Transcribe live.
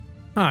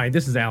Hi,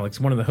 this is Alex,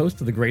 one of the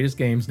hosts of the Greatest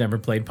Games Never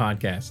Played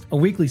podcast, a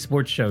weekly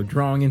sports show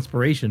drawing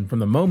inspiration from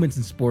the moments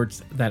in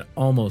sports that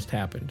almost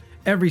happened.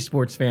 Every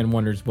sports fan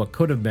wonders what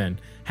could have been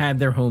had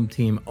their home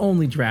team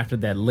only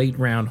drafted that late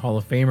round Hall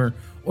of Famer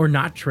or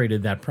not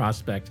traded that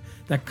prospect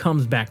that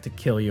comes back to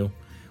kill you.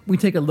 We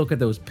take a look at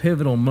those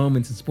pivotal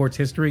moments in sports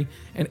history,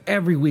 and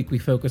every week we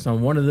focus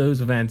on one of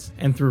those events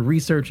and through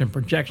research and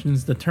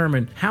projections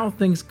determine how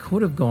things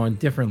could have gone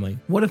differently.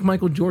 What if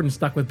Michael Jordan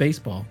stuck with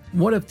baseball?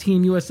 What if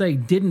Team USA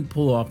didn't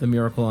pull off the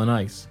miracle on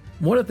ice?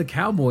 What if the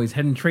Cowboys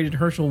hadn't traded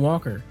Herschel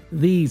Walker?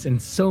 These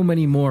and so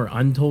many more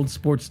untold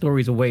sports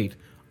stories await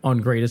on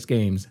Greatest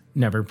Games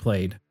Never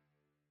Played.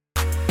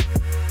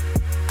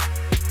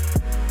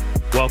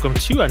 Welcome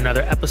to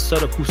another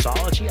episode of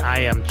Hoosology. I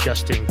am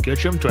Justin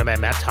Goodrum, joined by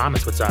Matt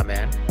Thomas. What's up,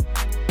 man?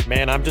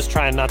 Man, I'm just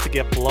trying not to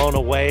get blown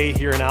away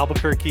here in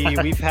Albuquerque.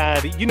 We've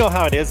had, you know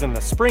how it is in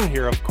the spring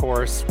here, of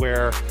course,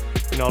 where,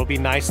 it'll be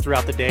nice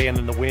throughout the day and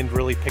then the wind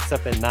really picks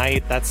up at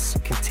night. That's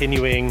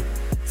continuing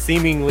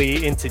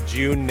seemingly into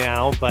June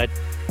now, but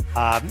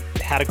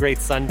had a great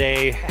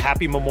Sunday.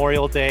 Happy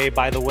Memorial Day,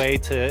 by the way,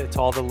 to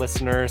all the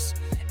listeners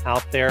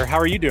out there. How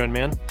are you doing,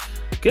 man?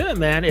 Good,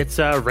 man. It's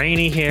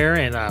rainy here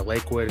in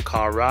Lakewood,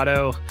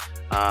 Colorado.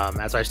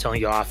 As I was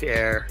telling you off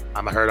air,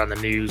 I heard on the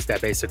news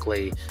that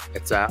basically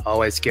it's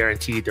always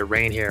guaranteed to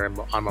rain here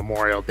on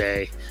Memorial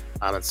Day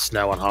and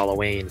snow on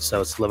Halloween.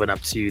 So it's living up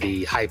to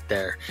the hype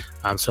there.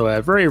 So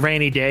a very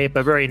rainy day,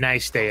 but very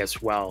nice day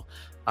as well.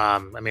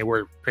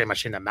 We're pretty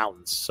much in the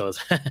mountains, so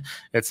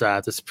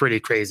it's pretty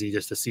crazy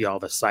just to see all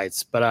the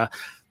sights. But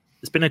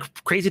it's been a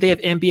crazy day of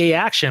NBA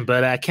action,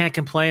 but I can't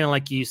complain. And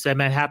like you said,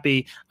 man,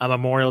 happy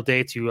Memorial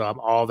Day to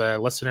all the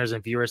listeners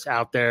and viewers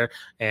out there,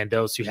 and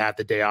those who had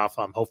the day off.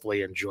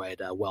 Hopefully enjoy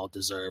it, well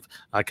deserved,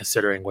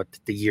 considering what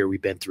the year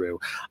we've been through.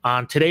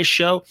 On today's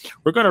show,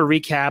 we're going to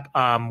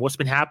recap what's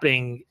been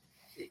happening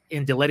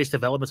in the latest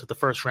developments of the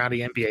first round of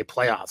the NBA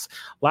playoffs.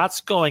 Lots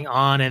going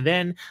on. And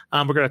then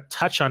we're going to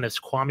touch on this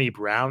Kwame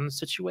Brown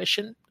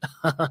situation.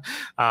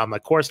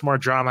 Of course, more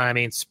drama.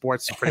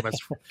 Sports pretty much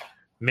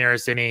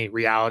mirrors any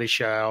reality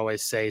show. I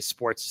always say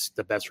sports is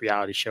the best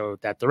reality show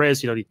that there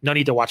is. No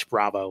need to watch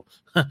Bravo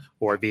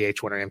or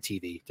VH1 or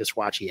MTV. Just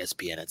watch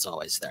ESPN. It's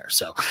always there.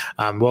 So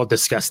we'll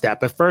discuss that.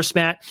 But first,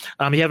 Matt,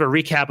 you have a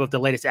recap of the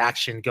latest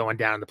action going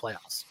down in the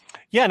playoffs.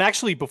 Yeah, and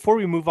actually, before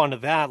we move on to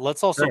that,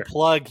 let's also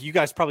plug, you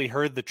guys probably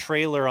heard the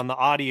trailer on the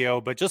audio,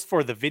 but just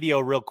for the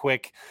video real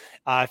quick,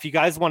 if you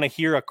guys want to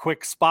hear a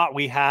quick spot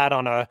we had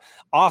on a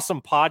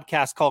awesome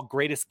podcast called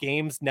Greatest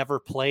Games Never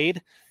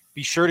Played,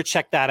 be sure to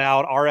check that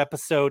out. Our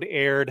episode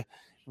aired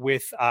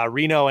with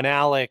Reno and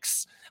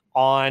Alex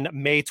on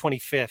May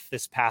 25th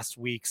this past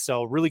week.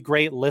 So really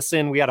great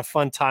listen. We had a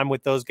fun time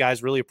with those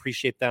guys. Really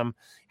appreciate them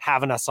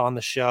having us on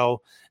the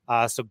show.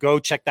 So go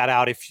check that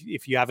out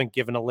if you haven't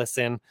given a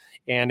listen.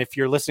 And if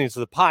you're listening to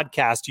the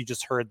podcast, you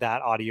just heard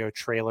that audio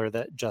trailer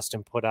that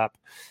Justin put up.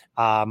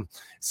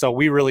 So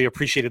we really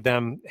appreciated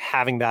them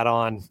having that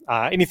on.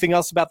 Anything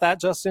else about that,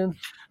 Justin?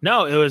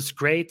 No, it was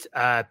great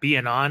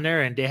being on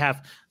there, and they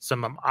have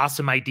some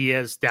awesome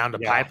ideas down the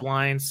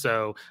pipeline.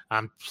 So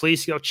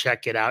please go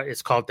check it out.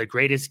 It's called The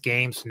Greatest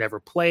Games Never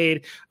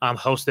Played,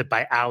 hosted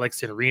by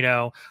Alex and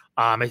Reno.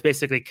 It's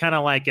basically kind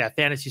of like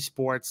fantasy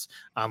sports,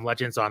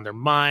 legends on their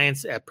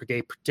minds,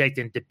 they predict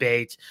and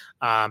debate.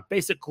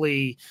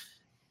 Basically,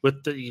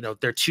 with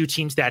their two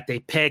teams that they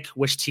pick,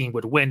 which team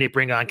would win, they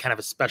bring on kind of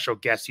a special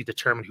guest to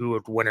determine who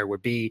the winner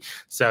would be.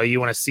 So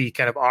you want to see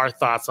kind of our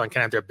thoughts on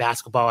kind of their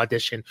basketball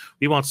edition.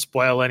 We won't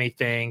spoil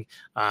anything.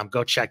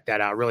 Go check that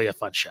out. Really a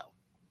fun show.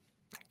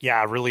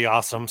 Yeah, really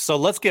awesome. So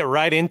let's get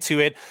right into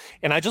it.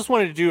 And I just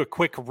wanted to do a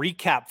quick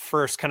recap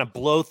first, kind of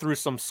blow through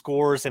some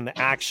scores and the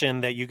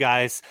action that you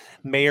guys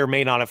may or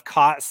may not have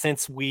caught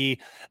since we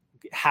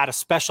had a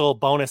special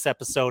bonus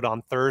episode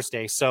on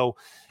Thursday. So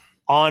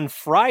on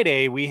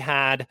Friday, we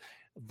had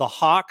the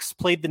Hawks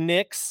played the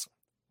Knicks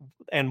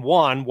and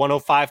won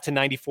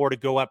 105-94 to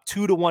go up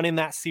 2-1 in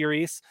that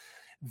series.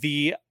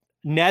 The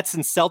Nets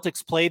and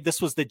Celtics played.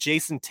 This was the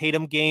Jason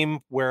Tatum game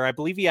where I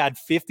believe he had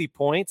 50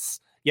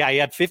 points. Yeah, he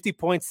had 50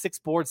 points, 6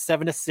 boards,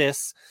 7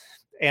 assists,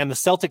 and the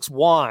Celtics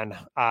won,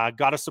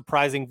 got a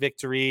surprising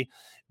victory.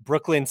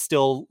 Brooklyn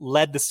still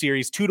led the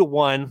series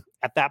 2-1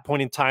 at that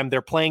point in time.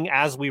 They're playing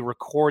as we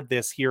record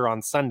this here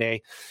on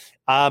Sunday.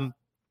 And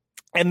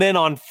then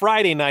on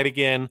Friday night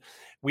again,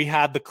 we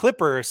had the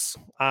Clippers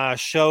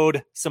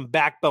showed some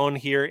backbone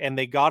here, and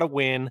they got a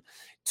win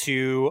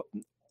to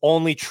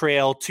only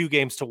trail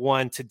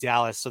 2-1 to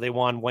Dallas. So they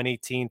won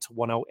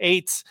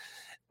 118-108.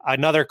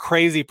 Another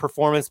crazy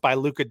performance by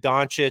Luka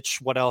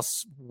Doncic. What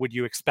else would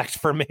you expect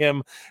from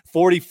him?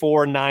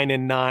 44,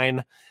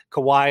 9-9.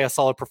 Kawhi, a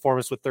solid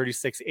performance with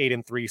 36,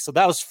 8-3. So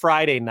that was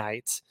Friday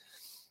night.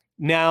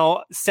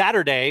 Now,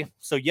 Saturday,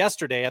 so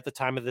yesterday at the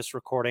time of this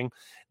recording,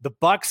 the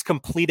Bucks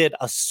completed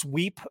a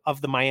sweep of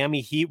the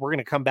Miami Heat. We're going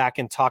to come back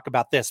and talk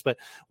about this, but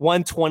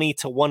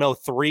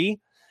 120-103.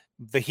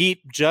 The Heat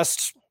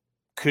just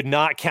could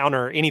not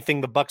counter anything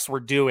the Bucks were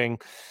doing.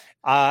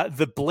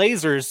 The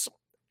Blazers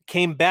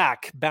came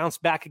back,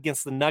 bounced back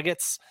against the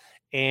Nuggets,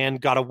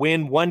 and got a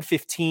win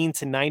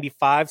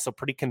 115-95. So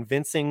pretty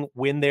convincing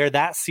win there.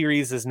 That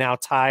series is now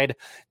tied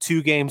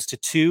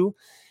 2-2.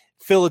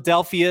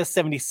 Philadelphia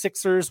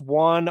 76ers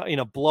won in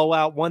a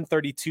blowout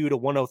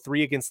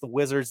 132-103 against the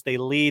Wizards. They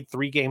lead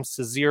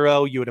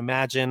 3-0. You would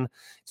imagine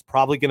it's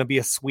probably going to be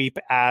a sweep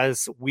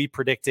as we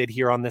predicted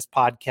here on this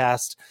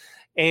podcast.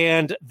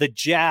 And the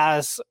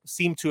Jazz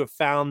seem to have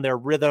found their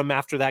rhythm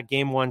after that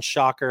game one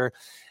shocker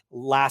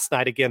last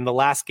night. Again, the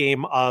last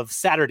game of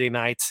Saturday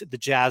night, the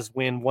Jazz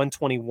win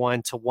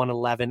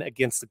 121-111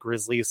 against the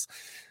Grizzlies.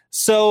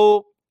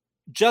 So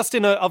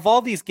Justin, of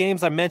all these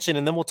games I mentioned,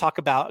 and then we'll talk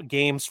about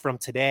games from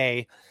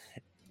today,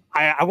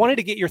 I wanted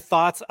to get your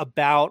thoughts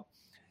about,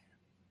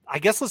 I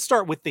guess let's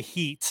start with the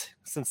Heat,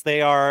 since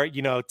they are,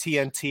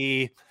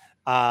 TNT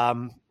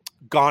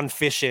gone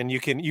fishing. You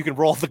can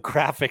roll the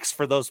graphics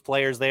for those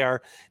players. They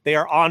are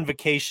on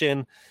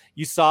vacation.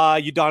 You saw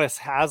Udonis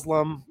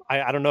Haslem.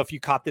 I don't know if you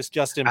caught this,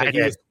 Justin, but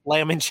he was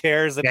slamming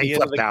chairs at the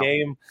end of the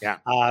game. Yeah.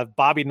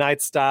 Bobby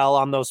Knight style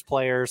on those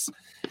players,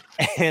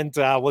 and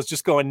was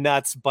just going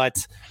nuts,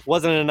 but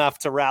wasn't enough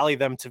to rally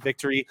them to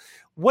victory.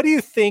 What do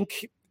you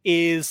think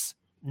is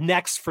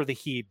next for the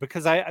Heat?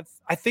 Because I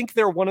think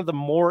they're one of the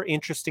more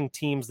interesting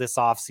teams this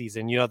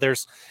offseason.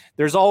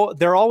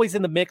 They're always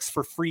in the mix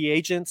for free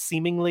agents,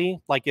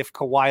 seemingly. Like if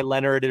Kawhi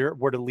Leonard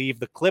were to leave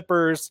the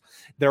Clippers,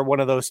 they're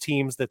one of those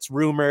teams that's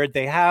rumored.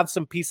 They have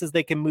some pieces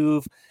they can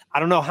move. I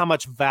don't know how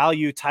much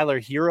value Tyler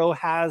Hero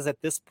has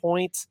at this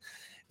point.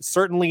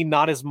 Certainly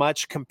not as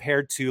much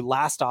compared to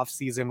last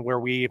offseason, where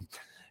we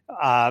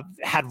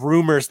had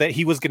rumors that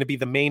he was going to be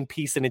the main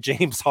piece in a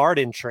James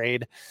Harden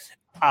trade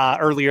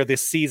earlier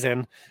this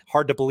season.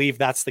 Hard to believe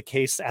that's the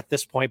case at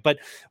this point. But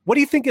what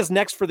do you think is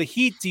next for the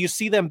Heat? Do you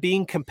see them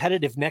being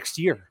competitive next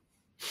year?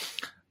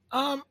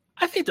 I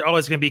think they're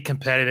always going to be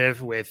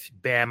competitive with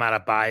Bam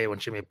Adebayo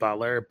and Jimmy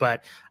Butler.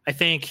 But I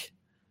think,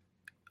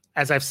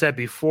 as I've said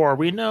before,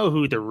 we know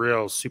who the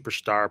real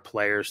superstar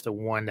players, the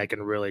one that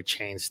can really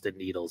change the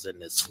needles in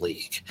this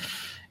league.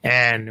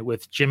 And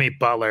with Jimmy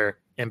Butler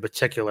in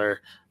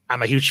particular,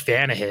 I'm a huge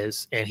fan of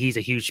his, and he's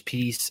a huge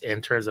piece in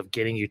terms of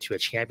getting you to a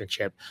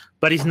championship,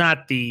 but he's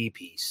not the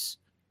piece.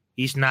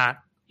 He's not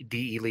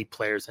the elite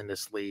players in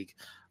this league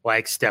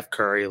like Steph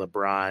Curry,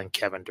 LeBron,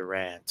 Kevin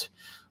Durant.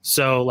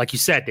 So like you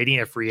said, they need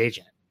a free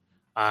agent.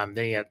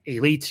 They need an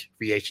elite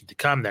free agent to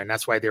come there, and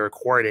that's why they were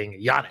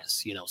courting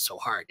Giannis, so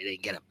hard. They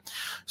didn't get him.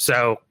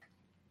 So,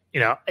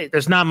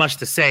 there's not much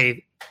to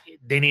say.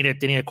 They need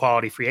a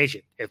quality free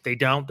agent. If they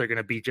don't, they're going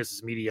to be just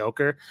as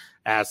mediocre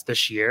as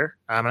this year.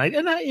 And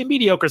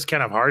mediocre is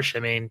kind of harsh. I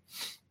mean,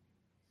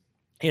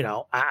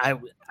 I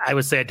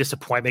would say a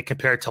disappointment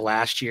compared to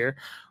last year.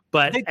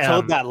 But they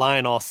toed that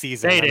line all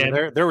season. They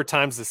did. There were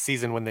times this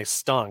season when they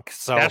stunk.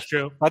 So that's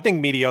true. I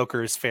think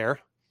mediocre is fair.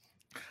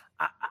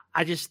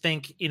 I just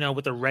think,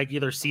 with the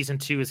regular season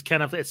too,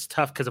 it's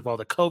tough because of all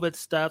the COVID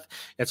stuff.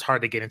 It's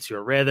hard to get into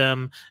a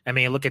rhythm. I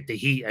mean, look at the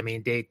Heat. I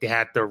mean, they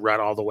had to run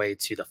all the way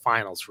to the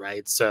finals,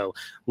 right? So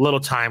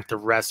little time to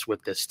rest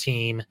with this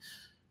team.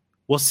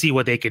 We'll see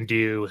what they can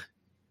do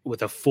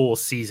with a full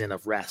season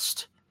of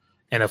rest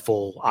and a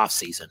full off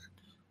season.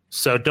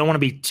 So don't want to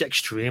be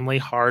extremely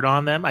hard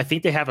on them. I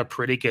think they have a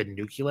pretty good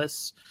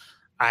nucleus.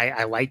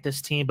 I like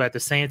this team, but at the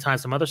same time,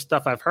 some other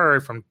stuff I've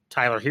heard from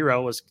Tyler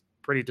Hero was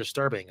pretty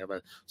disturbing of a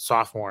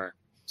sophomore,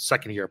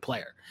 second-year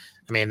player.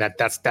 I mean,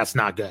 that's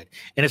not good.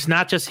 And it's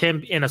not just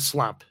him in a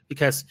slump,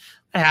 because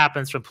it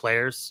happens from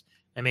players.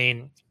 I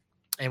mean,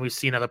 and we've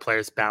seen other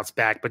players bounce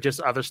back, but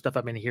just other stuff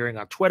I've been hearing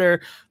on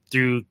Twitter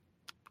through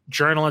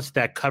journalists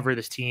that cover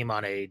this team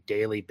on a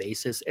daily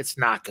basis. It's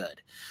not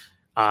good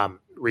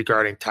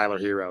regarding Tyler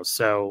Hero.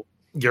 So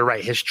you're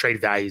right. His trade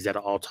value is at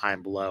an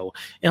all-time low,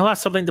 and he'll have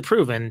something to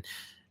prove. And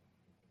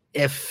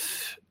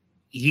if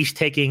he's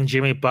taking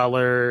Jimmy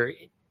Butler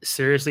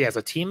seriously as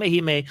a teammate,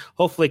 he may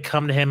hopefully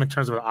come to him in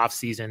terms of an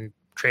off-season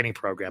training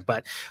program,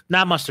 but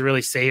not much to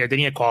really say here. They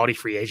need a quality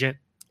free agent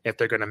if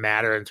they're going to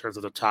matter in terms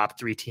of the top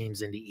three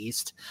teams in the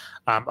East.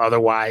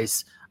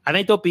 Otherwise, I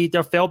think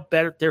they'll feel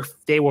better.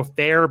 They will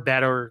fare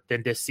better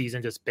than this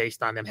season just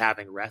based on them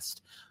having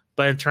rest.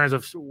 But in terms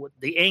of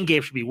the end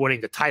game, should be winning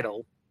the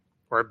title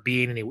or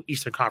being in the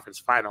Eastern Conference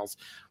Finals.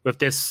 With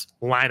this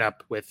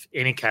lineup, with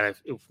any kind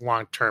of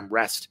long-term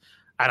rest,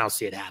 I don't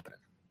see it happening.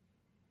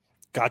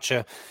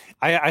 Gotcha.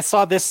 I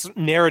saw this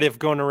narrative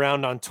going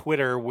around on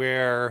Twitter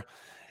where,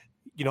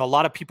 a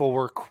lot of people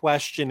were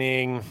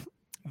questioning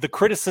the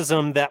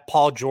criticism that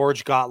Paul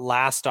George got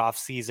last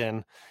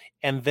offseason,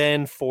 and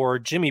then for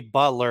Jimmy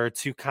Butler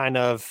to kind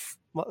of,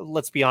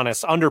 let's be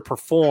honest,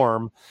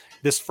 underperform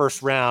this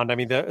first round. I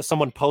mean,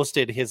 someone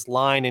posted his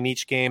line in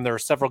each game. There were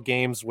several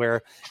games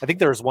where I think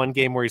there was one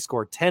game where he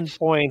scored 10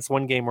 points,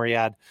 one game where he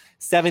had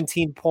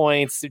 17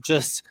 points.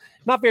 Just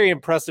not very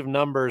impressive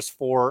numbers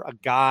for a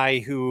guy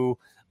who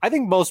I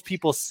think most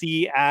people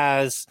see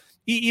as,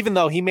 even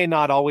though he may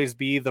not always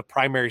be the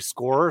primary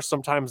scorer,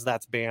 sometimes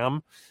that's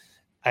Bam.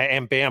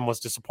 And Bam was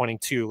disappointing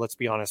too, let's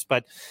be honest.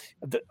 But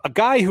a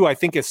guy who I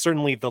think is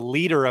certainly the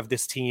leader of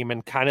this team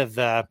and kind of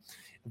the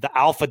the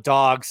alpha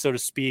dog, so to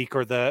speak,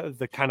 or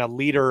the kind of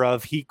leader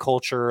of Heat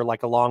culture,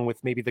 like along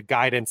with maybe the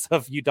guidance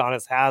of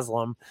Udonis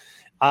Haslem.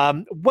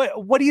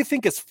 What do you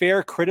think is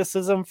fair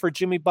criticism for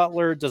Jimmy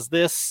Butler? Does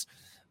this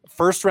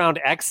first round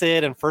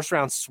exit and first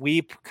round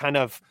sweep kind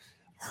of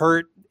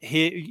hurt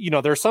his,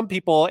 there are some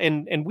people,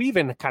 and we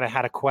even kind of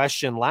had a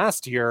question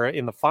last year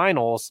in the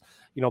finals,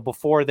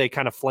 before they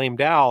kind of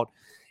flamed out,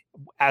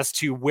 as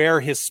to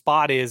where his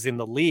spot is in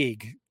the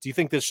league. Do you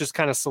think this just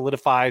kind of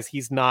solidifies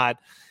he's not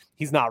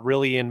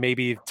really in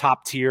maybe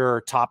top tier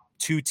or top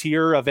 2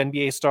 tier of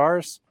NBA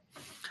stars?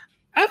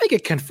 I think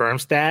it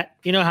confirms that.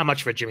 You know how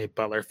much of a Jimmy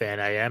Butler fan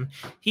I am.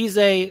 He's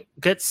a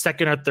good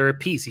second or third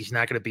piece. He's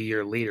not going to be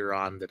your leader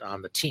on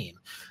the team.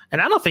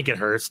 And I don't think it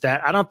hurts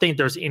that. I don't think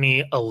there's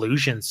any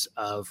illusions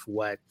of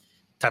what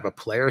type of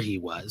player he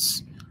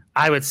was.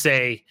 I would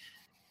say,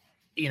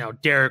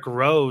 Derrick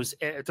Rose,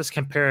 just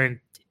comparing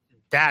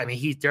that,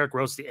 Derrick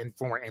Rose, the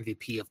former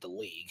MVP of the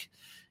league.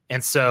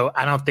 And so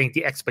I don't think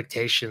the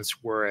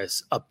expectations were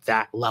as up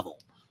that level.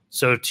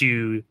 So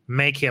to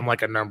make him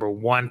like a number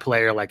 1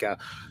 player, like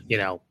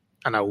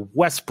on a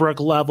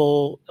Westbrook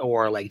level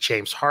or like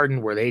James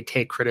Harden, where they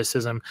take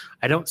criticism,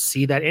 I don't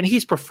see that. And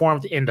he's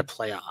performed in the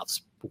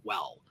playoffs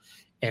well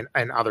and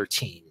other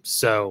teams.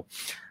 So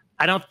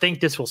I don't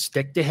think this will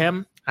stick to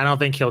him. I don't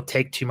think he'll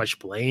take too much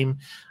blame.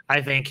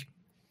 I think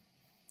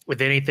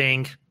with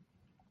anything,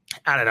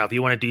 I don't know, if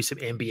you want to do some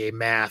NBA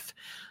math,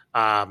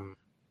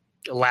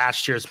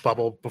 last year's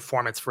bubble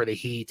performance for the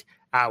Heat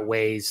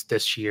outweighs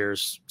this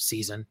year's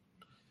season.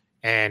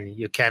 And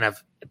you kind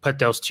of put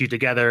those two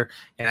together,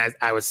 and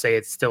I would say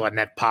it's still a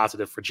net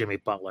positive for Jimmy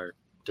Butler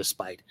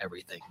despite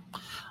everything.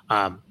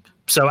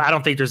 So I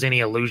don't think there's any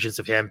illusions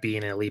of him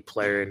being an elite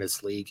player in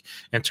this league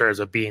in terms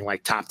of being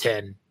like top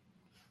 10.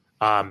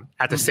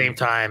 At the same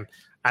time,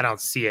 I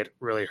don't see it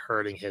really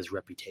hurting his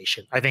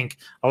reputation. I think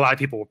a lot of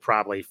people will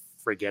probably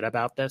forget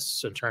about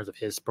this in terms of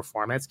his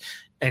performance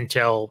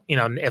until,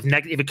 if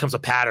it becomes a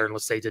pattern,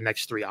 let's say the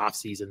next 3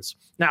 next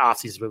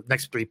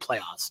 3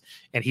 playoffs,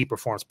 and he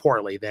performs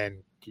poorly,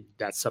 then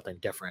that's something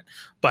different.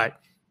 But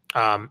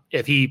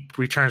if he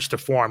returns to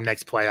form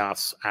next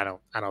playoffs, I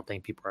don't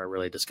think people are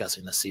really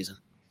discussing this season.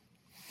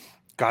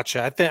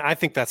 Gotcha. I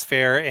think that's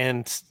fair.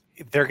 And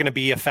they're going to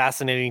be a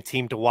fascinating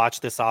team to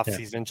watch this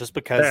offseason just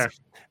because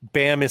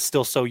Bam is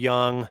still so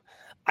young.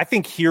 I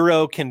think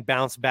Hero can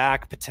bounce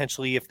back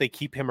potentially if they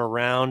keep him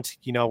around.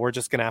 We're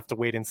just going to have to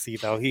wait and see,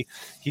 though.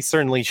 He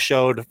certainly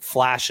showed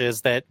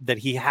flashes that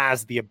he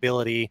has the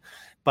ability,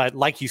 but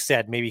like you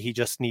said, maybe he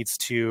just needs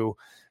to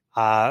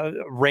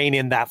rein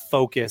in that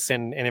focus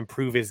and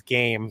improve his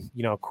game.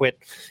 Quit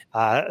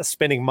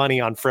spending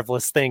money on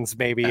frivolous things,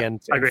 maybe,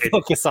 and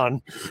focus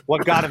on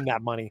what got him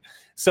that money.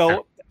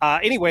 So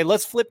anyway,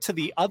 let's flip to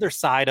the other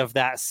side of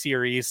that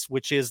series,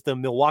 which is the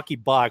Milwaukee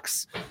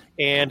Bucks.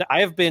 And I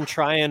have been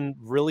trying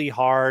really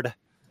hard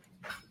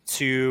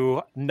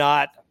to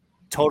not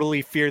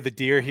totally fear the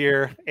deer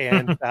here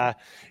and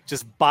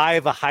just buy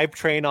the hype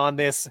train on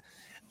this.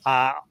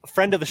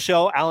 Friend of the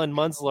show, Alan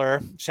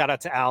Munzler, shout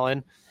out to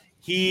Alan.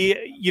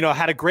 He,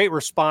 had a great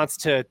response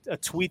to a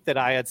tweet that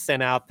I had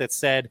sent out that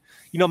said,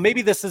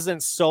 maybe this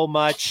isn't so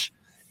much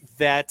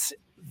that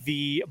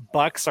the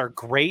Bucks are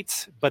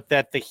great, but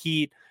that the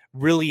Heat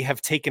really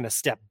have taken a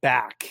step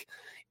back.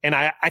 And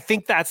I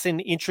think that's an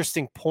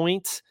interesting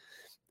point.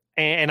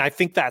 And I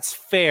think that's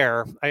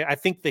fair. I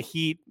think the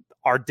Heat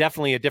are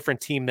definitely a different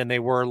team than they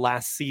were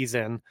last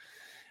season.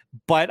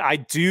 But I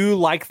do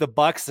like the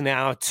Bucks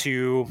now I'm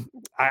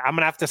going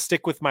to have to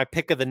stick with my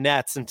pick of the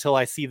Nets until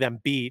I see them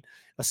beat,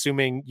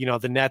 assuming,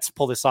 the Nets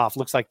pull this off.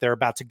 Looks like they're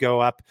about to go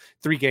up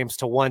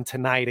 3-1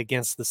 tonight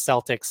against the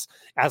Celtics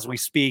as we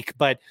speak.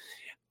 But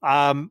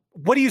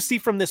what do you see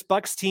from this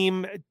Bucks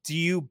team? Do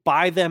you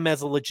buy them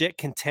as a legit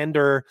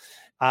contender?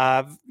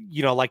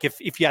 Like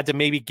if you had to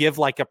maybe give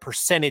like a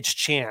percentage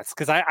chance,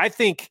 because I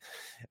think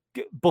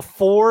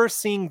before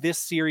seeing this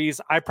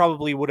series, I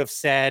probably would have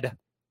said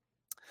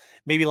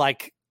maybe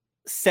like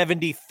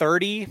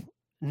 70-30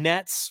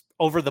 Nets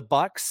over the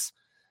Bucks.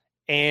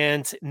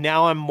 And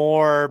now I'm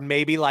more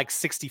maybe like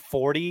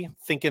 60-40,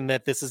 thinking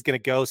that this is going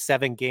to go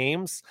 7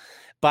 games.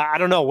 But I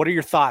don't know. What are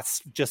your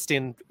thoughts just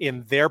in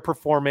their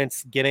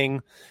performance,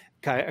 getting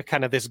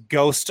kind of this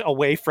ghost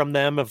away from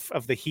them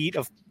of the Heat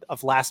of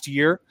last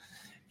year?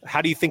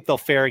 How do you think they'll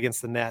fare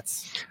against the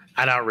Nets?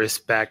 I don't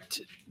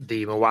respect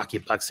the Milwaukee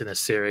Bucks in this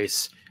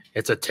series.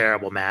 It's a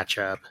terrible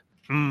matchup.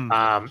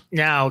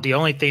 Now, the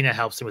only thing that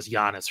helps him was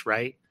Giannis,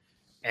 right?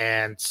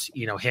 And,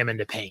 him in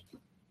the paint.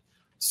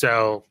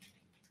 So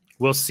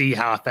we'll see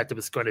how effective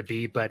it's going to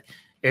be. But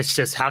it's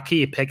just, how can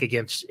you pick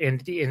against,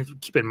 and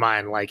keep in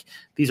mind, like,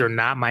 these are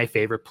not my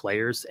favorite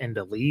players in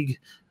the league,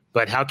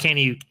 but how can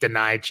you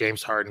deny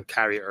James Harden,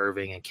 Kyrie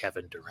Irving, and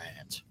Kevin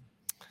Durant?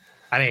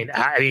 I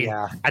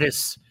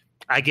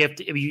give,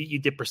 if you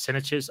did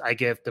percentages, I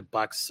give the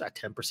Bucks a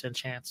 10%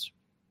 chance.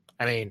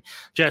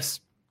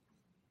 Just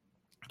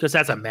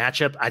as a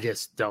matchup, I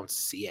just don't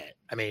see it.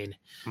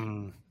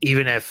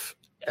 Even if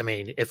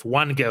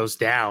one goes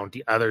down,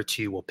 the other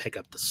two will pick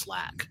up the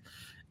slack.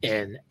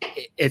 And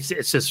I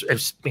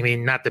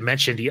mean, not to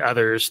mention the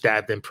others that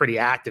have been pretty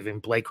active,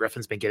 and Blake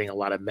Griffin's been getting a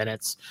lot of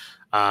minutes.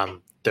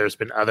 There's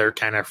been other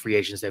kind of free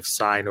agents they've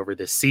signed over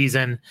this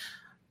season.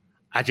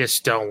 I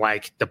just don't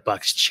like the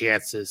Bucks'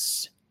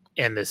 chances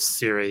in this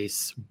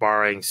series,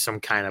 barring some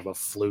kind of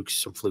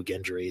some fluke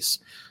injuries.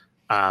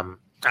 I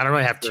don't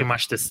really have too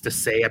much to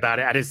say about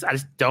it. I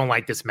just don't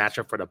like this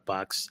matchup for the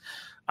Bucks.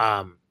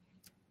 I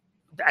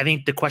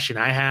think the question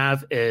I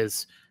have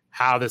is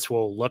how this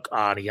will look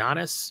on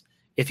Giannis.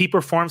 If he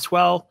performs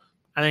well,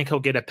 I think he'll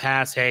get a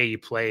pass. Hey, you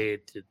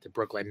played the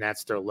Brooklyn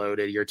Nets. They're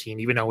loaded. Your team,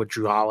 even though with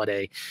Jrue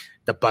Holiday,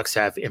 the Bucks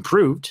have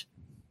improved.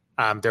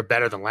 They're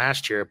better than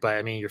last year. But,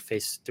 I mean,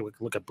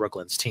 look at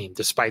Brooklyn's team,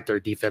 despite their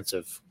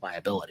defensive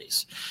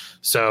liabilities.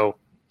 So,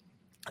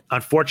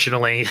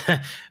 unfortunately,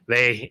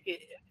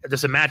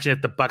 just imagine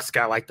if the Bucks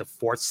got like the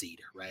 4th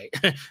seed, right?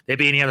 They'd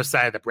be on the other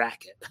side of the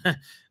bracket.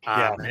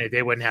 And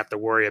they wouldn't have to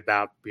worry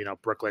about,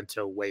 Brooklyn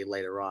till way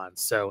later on.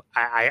 So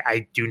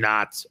I do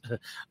not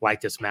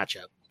like this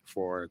matchup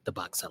for the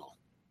Bucks at all.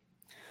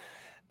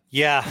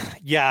 Yeah.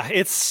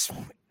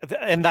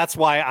 And that's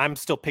why I'm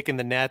still picking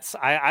the Nets.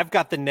 I've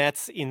got the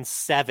Nets in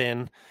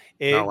 7.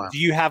 Do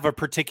you have a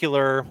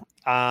particular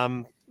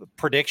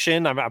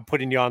prediction? I'm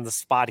putting you on the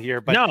spot here,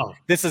 but no.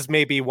 This is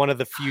maybe one of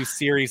the few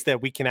series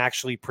that we can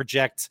actually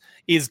project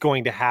is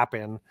going to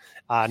happen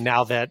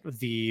now that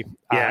the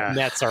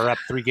Nets are up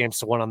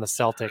 3-1 on the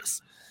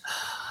Celtics.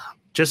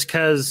 Just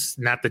because,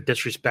 not to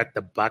disrespect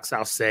the Bucks,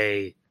 I'll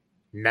say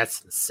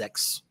Nets in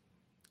 6.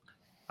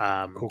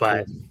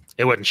 But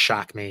it wouldn't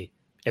shock me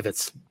if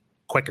it's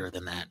quicker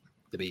than that,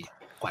 to be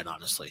quite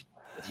honestly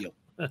with you.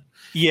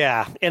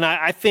 Yeah, and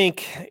I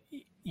think,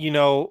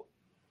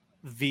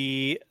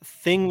 the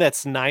thing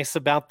that's nice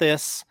about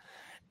this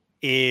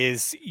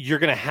is you're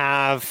going to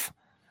have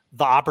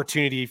the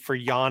opportunity for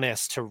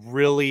Giannis to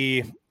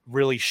really,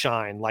 really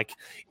shine. Like,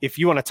 if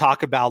you want to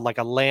talk about like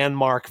a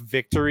landmark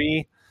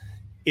victory,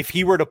 if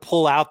he were to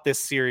pull out this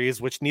series,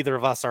 which neither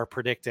of us are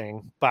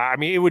predicting, but I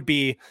mean, it would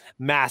be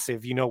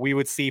massive. We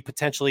would see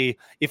potentially,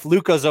 if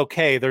Luka's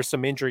okay, there's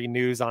some injury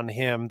news on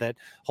him that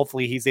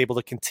hopefully he's able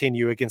to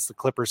continue against the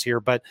Clippers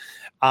here. But,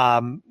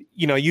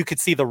 you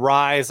could see the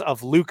rise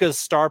of Luka's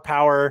star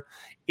power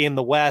in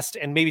the West,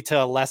 and maybe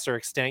to a lesser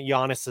extent,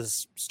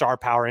 Giannis's star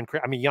power.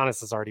 Giannis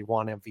has already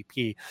won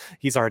MVP.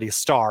 He's already a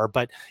star,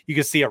 but you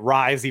could see it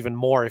rise even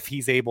more if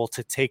he's able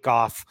to take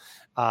off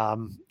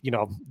the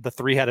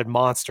 3-headed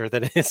monster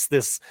that is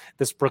this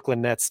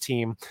Brooklyn Nets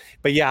team.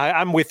 But yeah,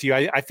 I'm with you.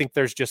 I think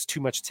there's just too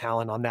much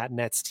talent on that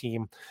Nets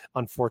team,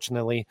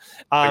 unfortunately.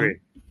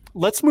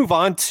 Let's move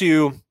on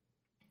to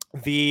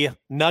the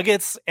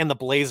Nuggets and the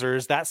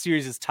Blazers. That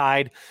series is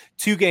tied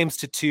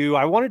 2-2.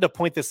 I wanted to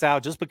point this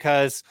out just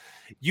because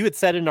you had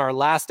said in our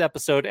last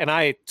episode, and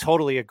I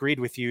totally agreed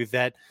with you,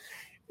 that,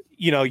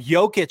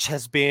 Jokic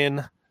has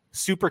been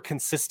super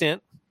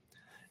consistent.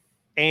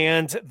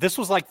 And this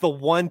was like the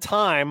one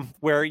time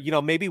where,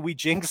 maybe we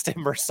jinxed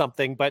him or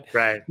something, but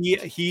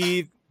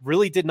he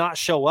really did not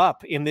show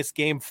up in this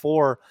game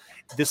 4.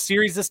 The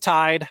series is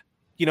tied.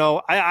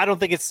 I don't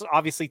think it's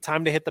obviously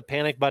time to hit the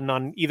panic button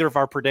on either of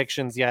our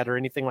predictions yet or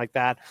anything like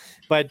that.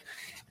 But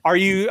are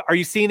you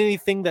seeing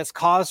anything that's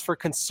cause for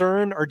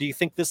concern, or do you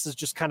think this is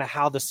just kind of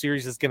how the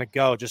series is going to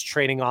go, just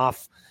trading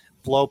off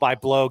blow by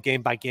blow,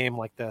 game by game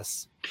like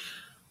this?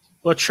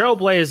 Well,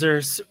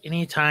 Trailblazers,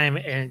 anytime,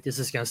 and this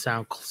is going to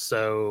sound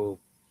so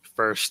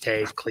first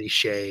take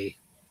cliche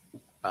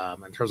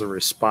in terms of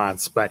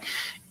response, but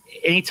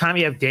anytime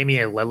you have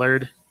Damian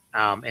Lillard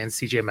and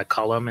CJ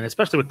McCollum, and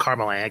especially with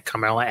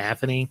Carmelo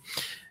Anthony,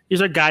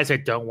 these are guys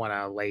that don't want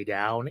to lay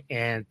down,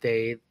 and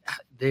they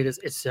just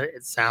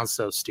it sounds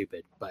so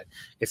stupid, but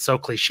it's so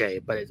cliche,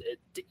 but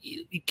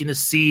you can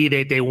see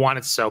they want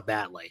it so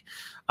badly.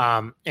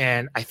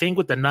 And I think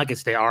with the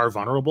Nuggets, they are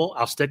vulnerable.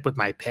 I'll stick with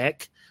my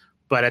pick.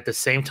 But at the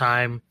same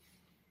time,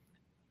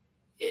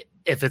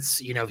 if it's,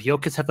 if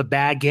Jokic have a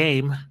bad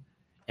game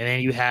and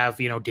then you have,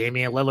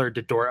 Damian Lillard,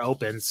 the door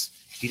opens,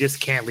 you just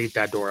can't leave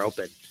that door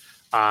open.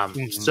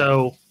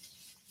 So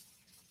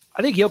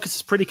I think Jokic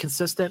is pretty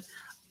consistent.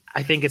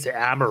 I think it's an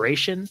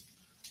aberration.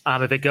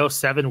 If it goes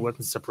 7, it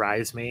wouldn't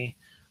surprise me.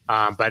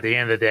 But at the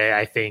end of the day,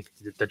 I think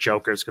the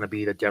Joker is going to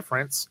be the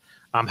difference.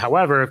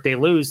 However, if they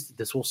lose,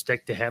 this will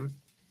stick to him.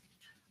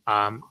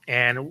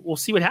 And we'll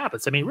see what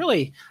happens. I mean,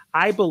 really,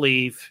 I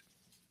believe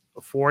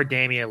for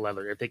Damian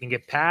Lillard, if they can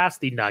get past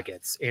the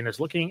Nuggets, and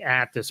is looking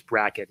at this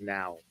bracket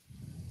now,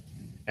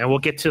 and we'll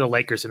get to the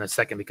Lakers in a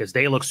second because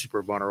they look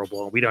super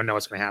vulnerable, and we don't know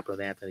what's going to happen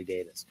with Anthony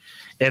Davis.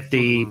 If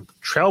the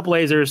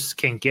Trailblazers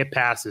can get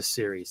past this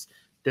series,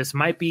 this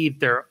might be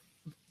their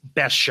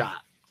best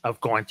shot of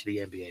going to the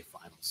NBA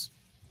Finals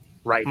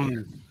right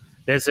here.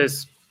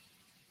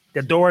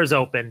 The door is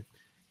open,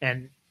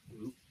 and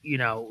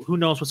who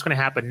knows what's going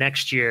to happen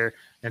next year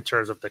in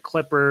terms of the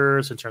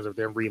Clippers, in terms of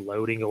them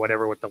reloading or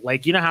whatever with the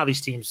Lake. You know how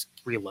these teams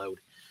reload.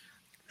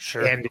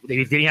 Sure. And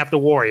they didn't have the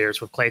Warriors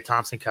with Klay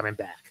Thompson coming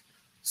back.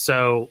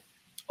 So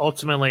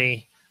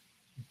ultimately,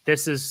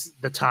 this is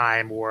the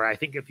time where I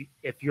think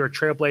if you're a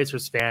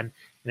Trailblazers fan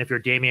and if you're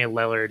Damian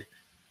Lillard,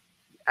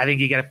 I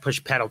think you got to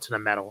push pedal to the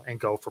metal and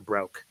go for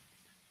broke.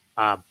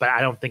 But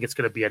I don't think it's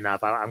going to be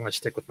enough. I'm going to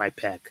stick with my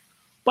pick.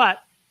 But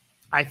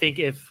I think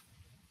if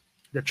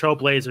the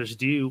Trailblazers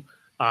do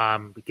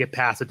get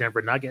past the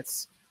Denver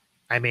Nuggets,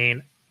 I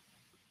mean,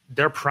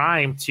 they're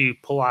primed to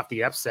pull off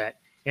the upset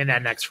in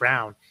that next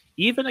round,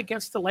 even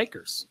against the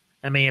Lakers.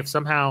 I mean, if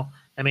somehow,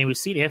 we've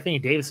seen Anthony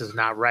Davis is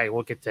not right.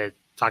 We'll get to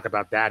talk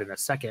about that in a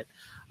second.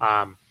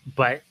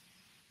 But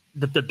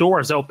the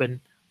door is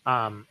open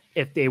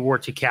if they were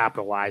to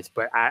capitalize,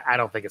 but I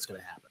don't think it's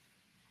going to happen.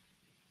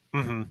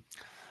 Mm-hmm.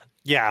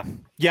 Yeah,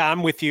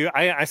 I'm with you.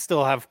 I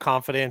still have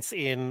confidence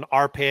in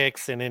our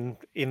picks and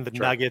in the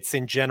Nuggets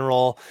in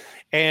general.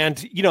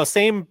 And,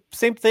 same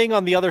thing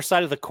on the other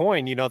side of the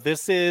coin.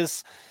 This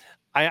is,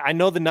 I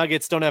know the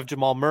Nuggets don't have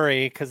Jamal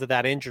Murray because of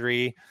that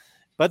injury,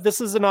 but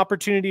this is an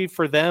opportunity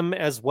for them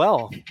as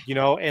well,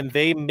 and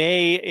they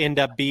may end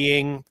up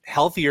being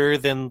healthier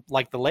than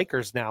like the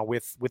Lakers now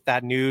with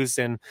that news,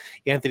 and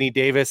Anthony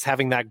Davis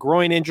having that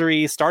groin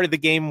injury, started the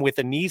game with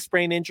a knee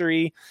sprain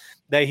injury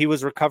that he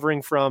was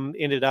recovering from,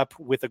 ended up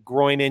with a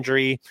groin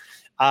injury.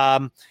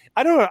 I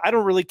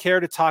don't really care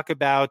to talk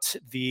about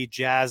the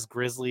Jazz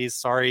Grizzlies.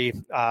 Sorry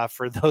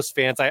for those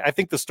fans. I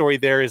think the story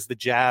there is the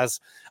Jazz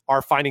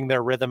are finding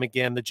their rhythm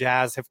again. The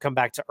Jazz have come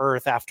back to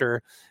earth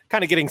after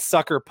kind of getting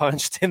sucker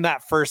punched in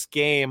that first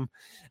game.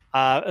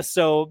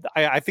 So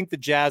I think the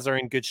Jazz are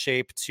in good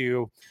shape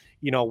to,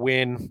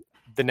 win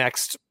the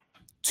next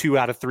 2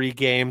 out of 3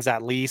 games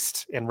at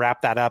least and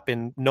wrap that up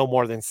in no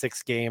more than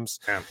 6 games.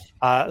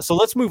 Yeah. So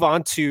let's move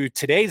on to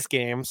today's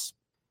games.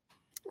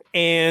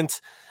 And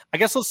I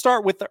guess let's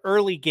start with the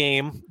early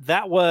game.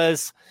 That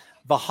was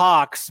the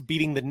Hawks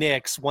beating the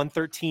Knicks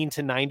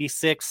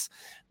 113-96.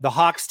 The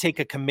Hawks take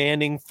a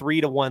commanding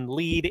 3-1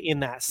 lead in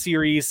that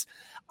series.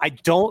 I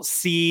don't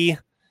see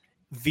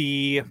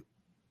the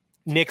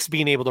Knicks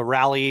being able to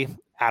rally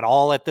at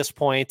all at this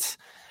point.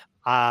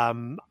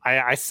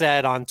 I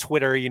said on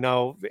Twitter,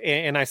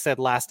 and I said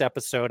last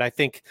episode, I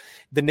think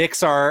the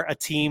Knicks are a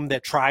team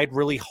that tried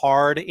really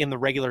hard in the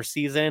regular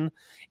season,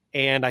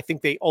 and I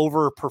think they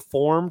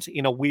overperformed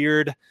in a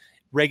weird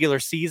regular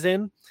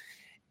season,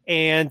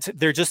 and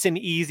they're just an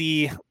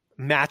easy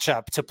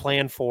matchup to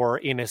plan for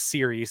in a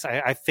series.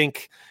 I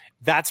think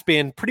that's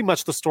been pretty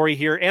much the story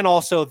here, and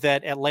also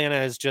that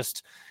Atlanta is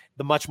just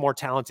the much more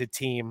talented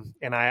team,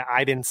 and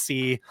I didn't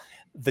see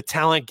the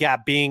talent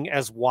gap being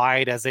as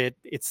wide as it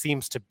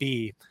seems to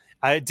be.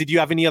 Did you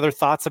have any other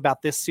thoughts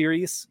about this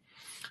series?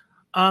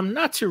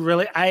 Not too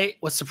really.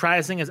 What's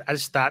surprising is I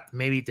just thought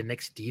maybe the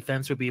Knicks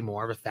defense would be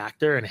more of a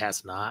factor, and it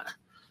has not.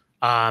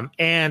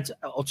 And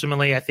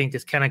ultimately, I think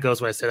this kind of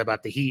goes what I said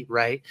about the Heat,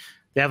 right?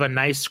 They have a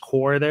nice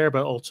core there,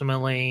 but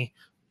ultimately,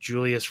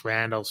 Julius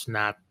Randle's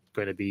not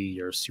going to be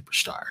your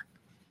superstar.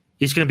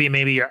 He's going to be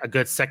maybe a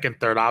good second,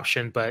 third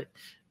option, but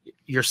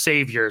your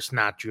savior is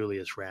not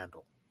Julius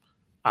Randle.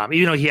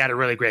 Even though he had a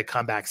really great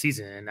comeback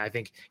season, and I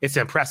think it's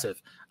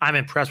impressive. I'm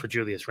impressed with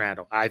Julius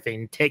Randle. I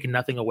think taking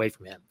nothing away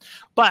from him.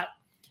 But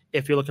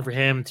if you're looking for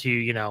him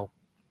to,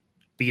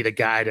 be the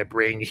guy to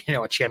bring,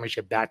 a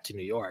championship back to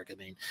New York, I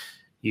mean,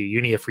 you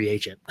need a free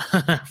agent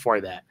for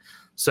that.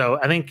 So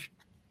I think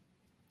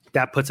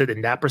that puts it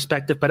in that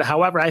perspective. But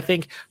however, I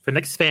think for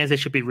Knicks fans, they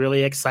should be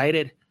really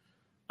excited.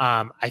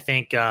 I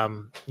think,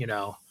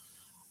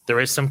 there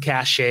is some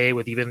cachet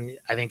with even,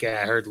 I think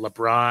I heard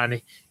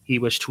LeBron, he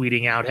was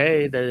tweeting out,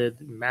 hey, the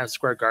Madison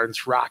Square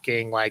Garden's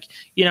rocking. Like,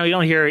 you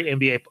don't hear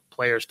NBA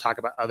players talk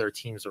about other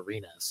teams'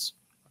 arenas,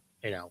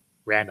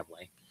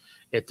 randomly.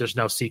 There's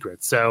no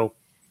secret. So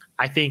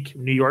I think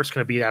New York's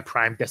going to be that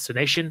prime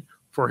destination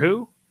for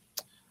who?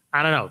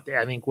 I don't know.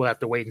 I think we'll have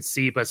to wait and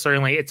see, but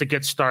certainly it's a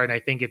good start. And I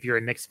think if you're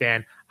a Knicks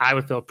fan, I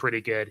would feel pretty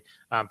good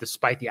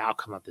despite the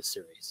outcome of this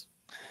series.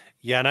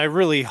 Yeah, and I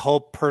really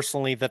hope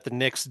personally that the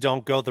Knicks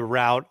don't go the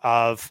route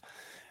of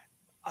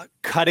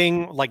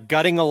gutting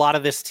a lot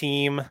of this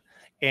team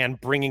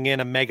and bringing in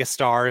a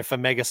megastar if a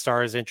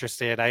megastar is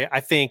interested.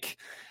 I think,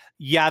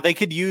 yeah, they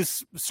could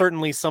use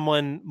certainly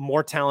someone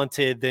more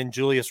talented than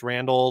Julius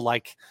Randle.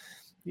 Like,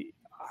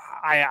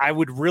 I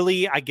would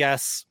really, I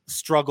guess,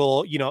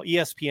 struggle.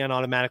 ESPN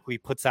automatically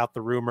puts out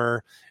the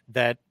rumor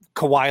that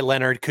Kawhi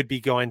Leonard could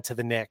be going to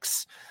the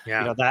Knicks.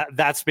 Yeah.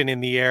 That's been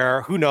in the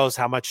air. Who knows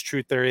how much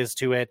truth there is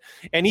to it.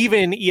 And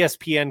even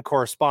ESPN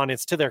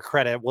correspondents, to their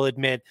credit, will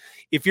admit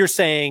if you're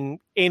saying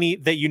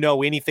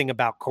anything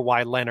about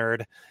Kawhi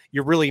Leonard,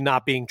 you're really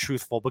not being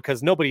truthful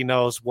because nobody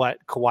knows what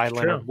Kawhi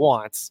Leonard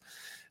wants.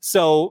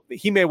 So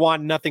he may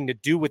want nothing to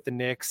do with the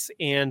Knicks.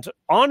 And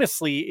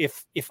honestly,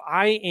 if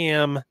I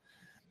am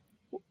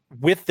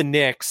with the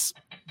Knicks,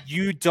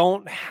 you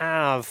don't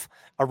have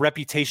a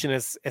reputation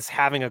as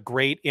having a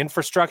great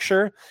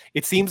infrastructure.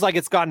 It seems like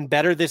it's gotten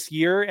better this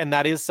year, and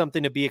that is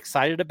something to be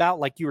excited about.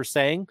 Like you were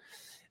saying,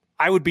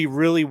 I would be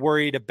really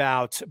worried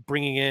about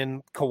bringing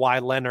in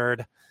Kawhi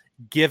Leonard,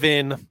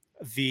 given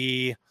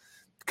the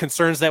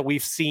concerns that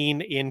we've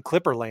seen in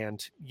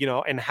Clipperland,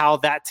 and how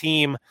that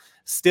team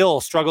still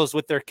struggles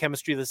with their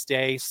chemistry this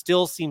day.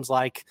 Still seems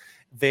like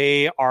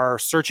they are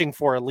searching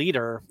for a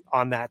leader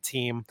on that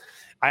team,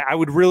 I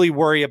would really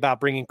worry about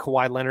bringing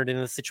Kawhi Leonard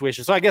into the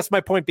situation. So I guess my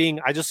point being,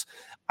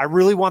 I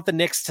really want the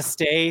Knicks to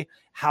stay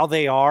how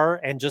they are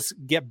and just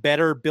get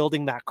better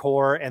building that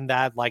core and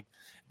that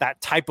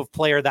type of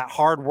player, that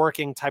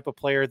hardworking type of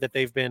player that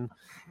they've been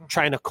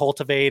trying to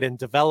cultivate and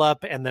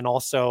develop, and then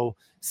also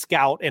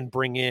scout and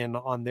bring in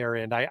on their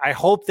end. I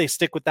hope they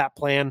stick with that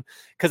plan,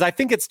 because I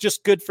think it's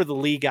just good for the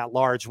league at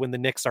large when the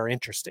Knicks are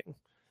interesting.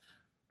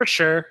 For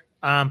sure.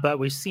 But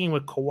we've seen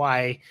with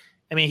Kawhi,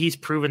 I mean, he's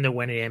proven to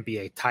win an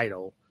NBA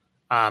title.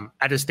 I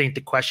just think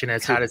the question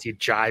is, how does he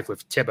jive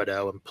with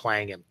Thibodeau and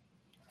playing him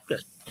a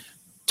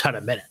ton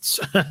of minutes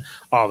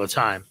all the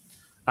time?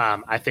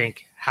 I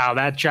think how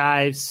that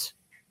jives,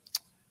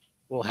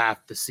 we'll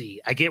have to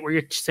see. I get where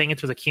you're saying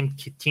it was a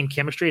team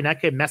chemistry, and that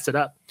could mess it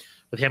up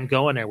with him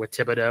going there with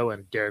Thibodeau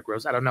and Derrick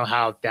Rose. I don't know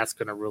how that's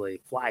going to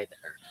really fly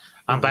there.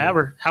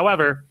 But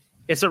however,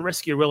 it's a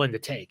risk you're willing to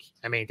take.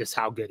 I mean, just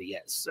how good he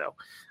is. So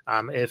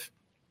if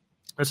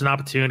there's an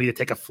opportunity to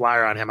take a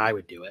flyer on him, I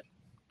would do it.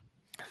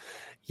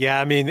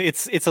 Yeah, I mean,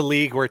 it's a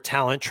league where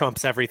talent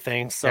trumps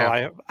everything. So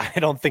yeah. I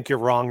don't think you're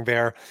wrong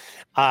there.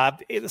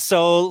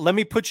 So let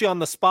me put you on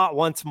the spot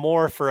once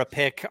more for a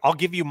pick. I'll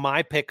give you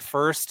my pick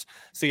first,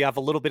 so you have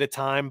a little bit of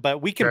time.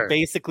 But we can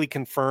basically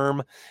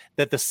confirm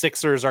that the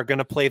Sixers are going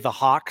to play the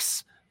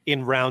Hawks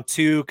in round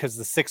 2, because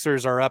the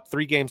Sixers are up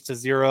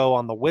 3-0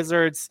 on the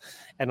Wizards.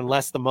 And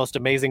unless the most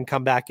amazing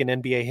comeback in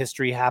NBA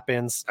history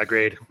happens,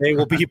 agreed, they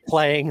will be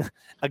playing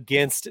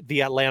against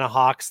the Atlanta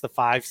Hawks, the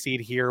 5 seed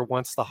here,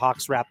 once the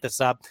Hawks wrap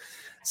this up.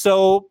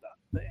 So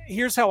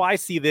here's how I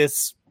see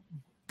this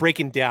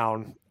breaking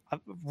down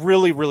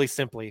really, really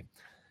simply.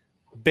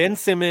 Ben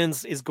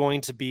Simmons is going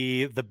to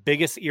be the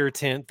biggest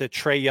irritant that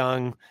Trae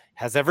Young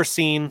has ever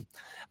seen.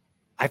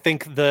 I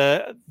think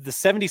the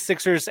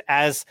 76ers,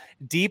 as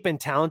deep and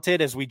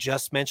talented as we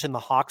just mentioned the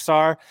Hawks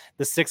are,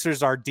 the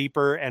Sixers are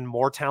deeper and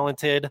more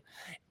talented.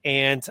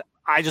 And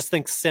I just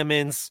think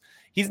Simmons,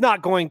 he's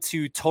not going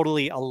to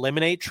totally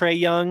eliminate Trae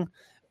Young,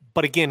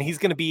 but again, he's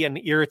going to be an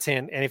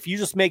irritant. And if you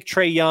just make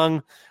Trae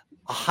Young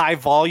a high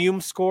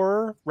volume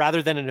scorer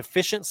rather than an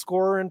efficient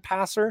scorer and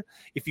passer,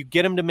 if you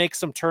get him to make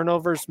some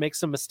turnovers, make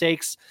some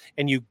mistakes,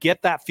 and you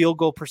get that field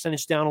goal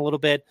percentage down a little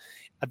bit,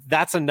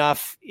 that's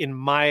enough, in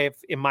my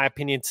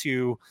opinion,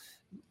 to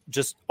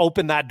just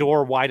open that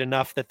door wide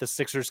enough that the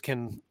Sixers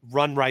can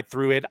run right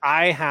through it.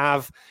 I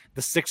have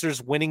the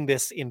Sixers winning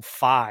this in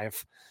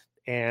 5.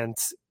 And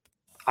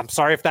I'm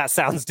sorry if that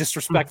sounds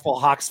disrespectful,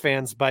 Hawks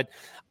fans, but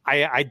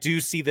I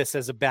do see this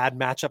as a bad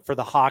matchup for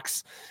the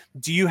Hawks.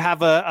 Do you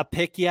have a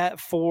pick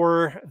yet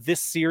for this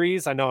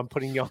series? I know I'm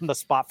putting you on the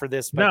spot for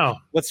this, but no.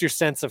 What's your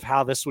sense of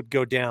how this would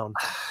go down?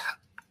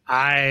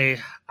 I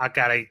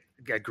gotta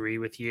agree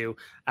with you.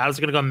 I was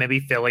gonna go maybe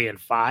Philly in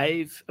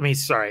 5.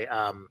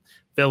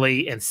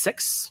 Philly in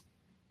 6.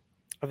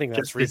 I think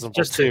that's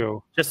reasonable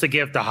too. Just to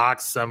give the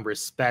Hawks some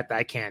respect.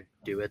 I can't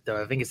do it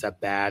though. I think it's a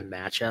bad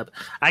matchup.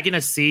 I can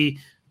just see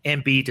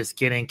Embiid just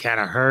getting kind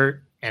of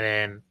hurt and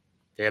then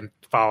them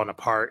falling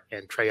apart,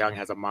 and Trae Young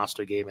has a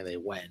monster game and they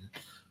win.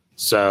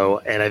 So,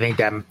 and I think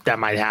that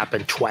might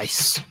happen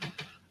twice.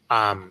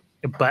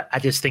 But I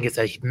just think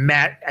I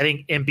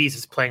think Embiid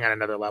is playing on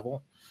another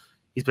level.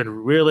 He's been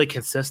really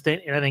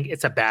consistent, and I think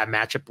it's a bad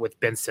matchup with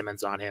Ben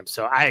Simmons on him.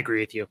 So I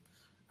agree with you.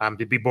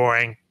 To be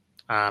boring,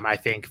 I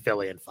think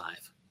Philly in 5.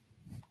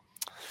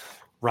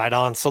 Right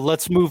on. So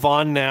let's move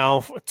on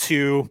now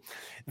to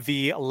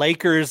the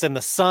Lakers and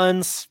the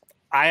Suns.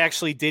 I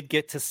actually did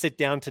get to sit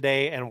down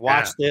today and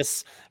watch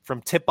this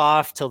from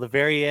tip-off till the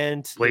very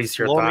end. Please,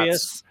 your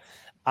glorious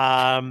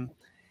thoughts.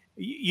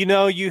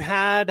 You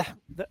had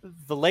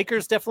the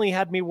Lakers definitely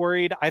had me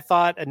worried. I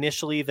thought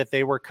initially that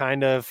they were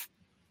kind of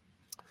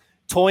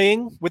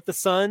toying with the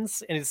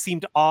Suns, and it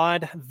seemed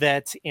odd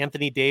that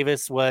Anthony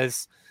Davis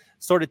was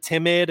sort of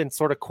timid and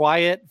sort of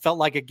quiet. Felt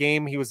like a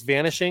game he was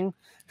vanishing.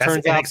 That's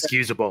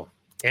inexcusable.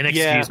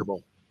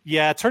 Inexcusable.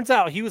 Yeah, it turns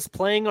out he was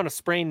playing on a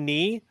sprained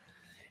knee.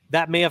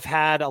 That may have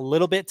had a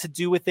little bit to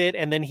do with it.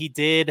 And then he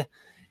did,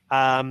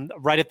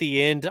 right at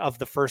the end of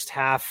the first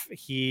half,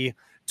 he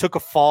took a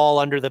fall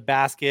under the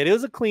basket. It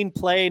was a clean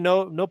play,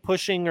 no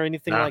pushing or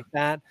anything like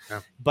that. No.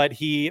 But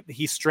he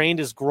strained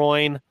his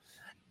groin,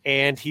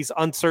 and he's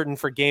uncertain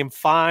for game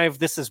 5.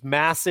 This is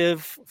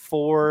massive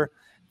for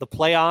the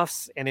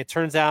playoffs. And it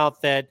turns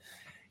out that,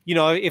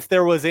 if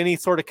there was any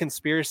sort of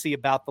conspiracy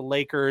about the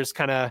Lakers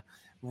kind of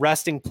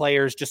resting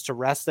players just to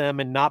rest them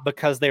and not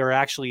because they were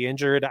actually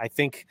injured, I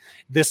think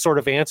this sort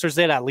of answers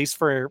it, at least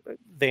for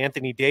the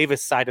Anthony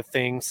Davis side of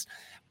things,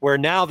 where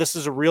now this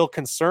is a real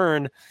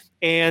concern.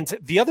 And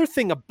the other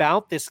thing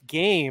about this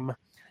game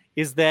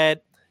is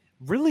that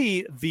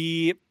really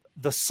the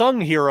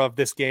sung hero of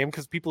this game,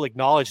 because people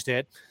acknowledged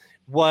it,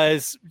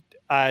 was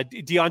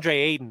DeAndre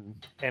Ayton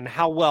and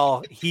how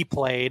well he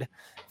played.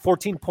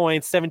 14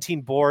 points,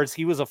 17 boards.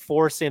 He was a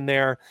force in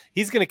there.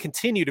 He's going to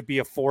continue to be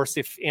a force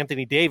if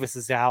Anthony Davis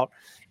is out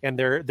and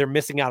they're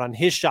missing out on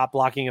his shot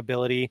blocking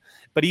ability.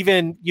 But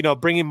even,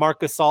 bringing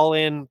Marc Gasol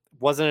in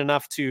wasn't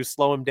enough to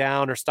slow him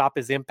down or stop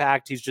his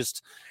impact. He's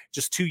just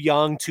too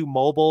young, too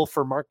mobile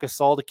for Marc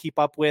Gasol to keep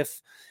up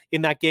with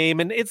in that game.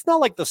 And it's not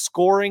like the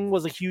scoring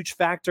was a huge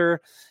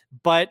factor,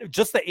 but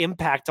just the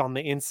impact on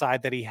the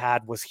inside that he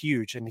had was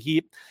huge. And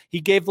he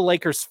gave the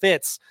Lakers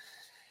fits.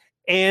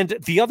 And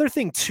the other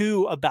thing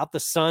too about the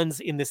Suns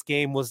in this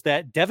game was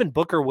that Devin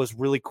Booker was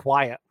really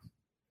quiet.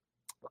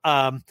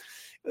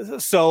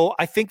 So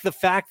I think the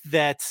fact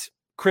that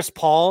Chris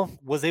Paul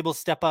was able to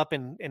step up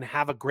and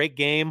have a great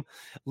game,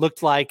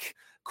 looked like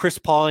Chris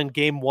Paul in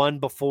game 1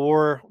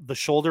 before the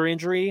shoulder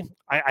injury.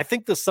 I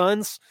think the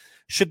Suns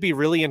should be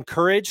really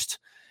encouraged.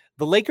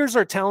 The Lakers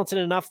are talented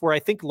enough where I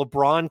think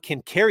LeBron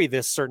can carry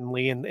this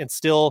certainly and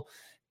still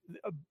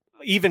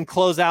even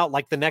close out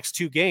like the next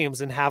 2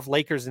 games and have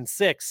Lakers in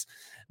 6.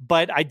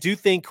 But I do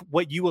think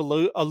what you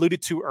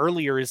alluded to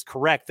earlier is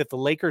correct, that the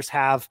Lakers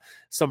have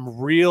some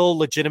real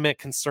legitimate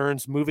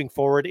concerns moving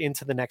forward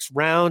into the next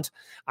round.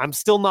 I'm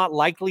still not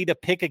likely to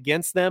pick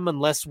against them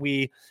unless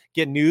we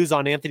get news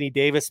on Anthony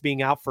Davis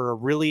being out for a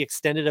really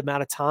extended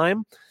amount of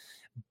time.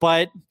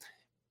 But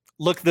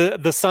look,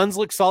 the Suns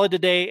look solid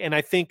today, and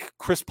I think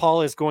Chris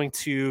Paul is going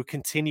to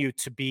continue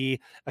to be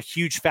a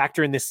huge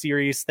factor in this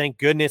series. Thank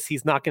goodness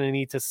he's not going to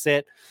need to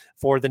sit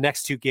for the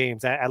next 2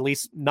 games, at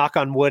least knock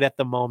on wood at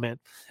the moment.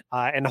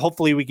 And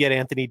hopefully we get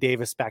Anthony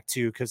Davis back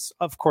too, because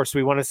of course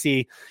we want to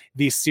see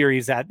these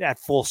series at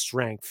full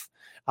strength.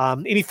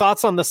 Any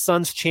thoughts on the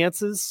Suns'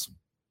 chances?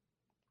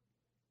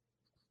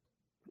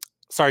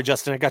 Sorry,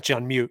 Justin, I got you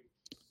on mute.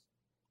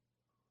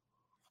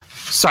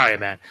 Sorry,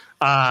 man.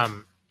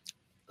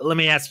 Let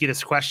me ask you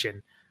this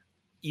question.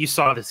 You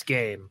saw this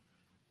game.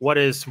 What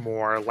is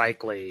more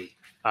likely?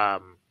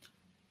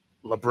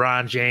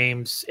 LeBron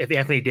James, if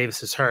Anthony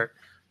Davis is hurt,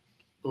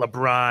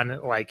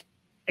 LeBron like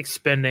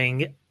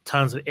expending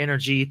tons of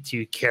energy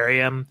to carry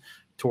him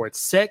towards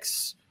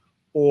 6,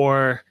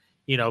 or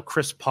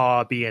Chris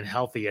Paul being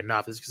healthy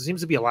enough? There seems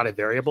to be a lot of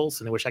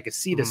variables, and I wish I could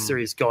see this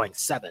series going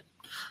 7,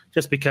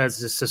 just because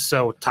this is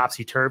so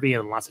topsy-turvy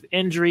and lots of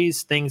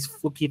injuries,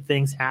 fluky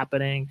things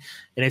happening,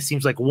 and it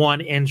seems like one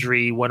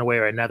injury, one way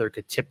or another,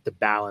 could tip the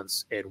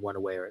balance in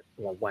one way or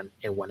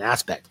in one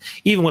aspect.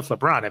 Even with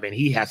LeBron, I mean,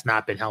 he has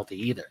not been healthy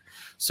either.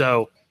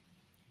 So,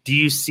 do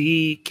you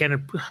see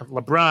can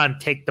LeBron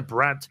take the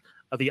brunt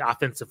of the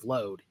offensive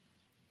load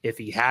if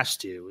he has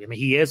to? I mean,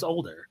 he is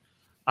older.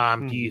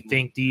 Do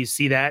you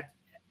see that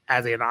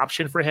as an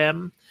option for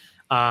him?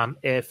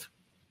 If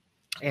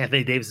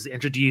Anthony Davis is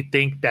injured, do you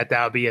think that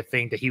would be a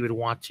thing that he would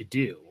want to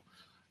do?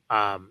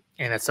 And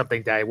it's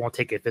something that won't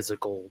take a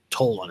physical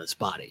toll on his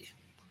body.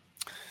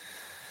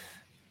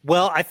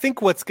 Well, I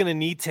think what's going to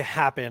need to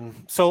happen.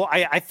 So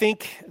I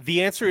think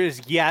the answer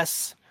is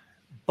yes,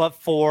 but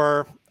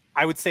for,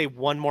 I would say,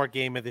 one more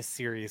game of this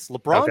series.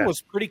 LeBron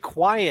was pretty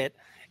quiet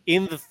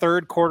in the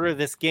third quarter of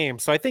this game.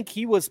 So I think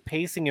he was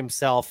pacing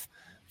himself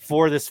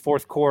for this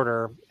fourth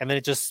quarter. And then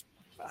it just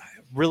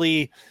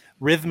really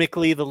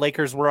rhythmically, the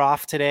Lakers were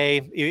off today.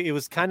 It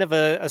was kind of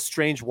a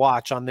strange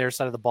watch on their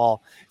side of the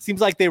ball.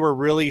 Seems like they were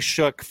really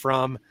shook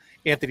from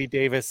Anthony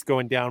Davis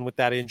going down with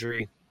that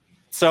injury.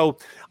 So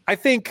I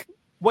think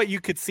what you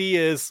could see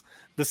is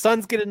the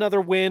Suns get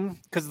another win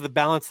because of the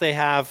balance they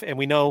have. And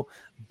we know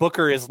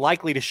Booker is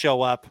likely to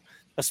show up,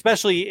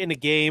 especially in a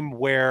game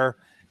where,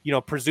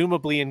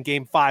 presumably in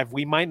game 5,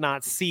 we might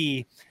not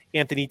see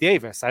Anthony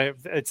Davis.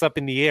 It's up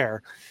in the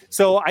air.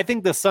 So I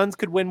think the Suns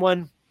could win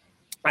one.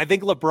 I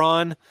think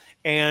LeBron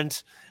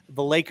and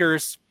the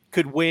Lakers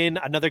could win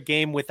another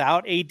game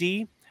without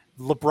AD.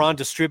 LeBron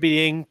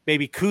distributing,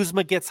 maybe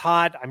Kuzma gets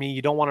hot. I mean,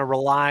 you don't want to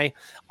rely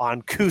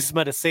on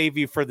Kuzma to save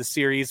you for the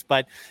series,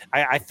 but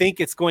I think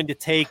it's going to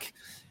take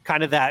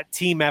kind of that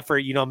team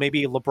effort.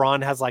 Maybe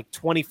LeBron has like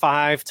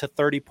 25 to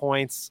 30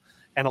 points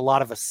and a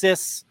lot of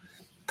assists.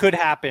 Could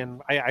happen.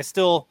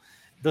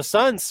 The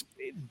Suns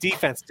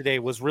defense today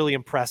was really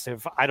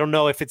impressive. I don't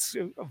know if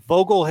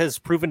Vogel has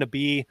proven to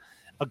be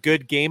a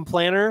good game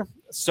planner,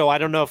 so I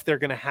don't know if they're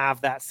going to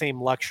have that same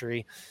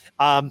luxury.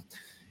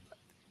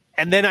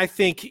 And then I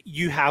think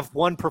you have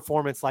one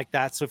performance like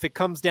that. So if it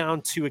comes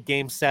down to a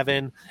game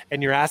 7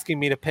 and you're asking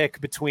me to pick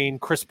between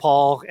Chris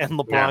Paul and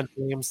LeBron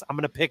James, I'm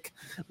going to pick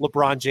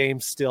LeBron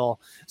James still.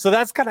 So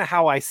that's kind of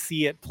how I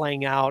see it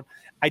playing out.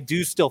 I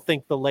do still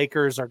think the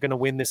Lakers are going to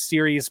win this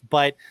series,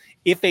 but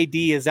if AD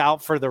is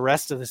out for the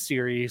rest of the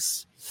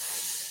series,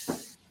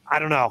 I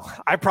don't know.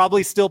 I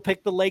probably still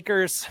pick the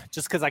Lakers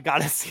just because I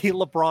got to see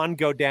LeBron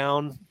go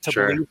down to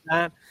believe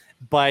that.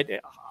 But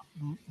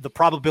the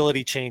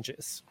probability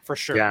changes for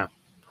sure. Yeah,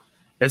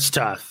 it's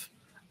tough.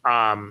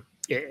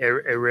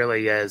 It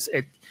really is.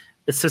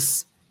 It's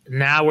just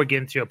now we're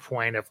getting to a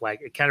point of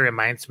like, it kind of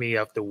reminds me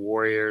of the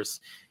Warriors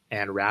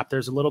and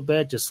Raptors a little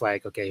bit. Just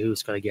like, okay,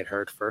 who's going to get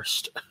hurt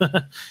first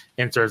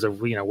in terms of,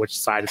 which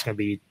side is going to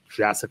be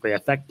drastically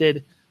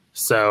affected.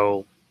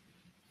 So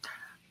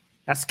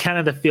that's kind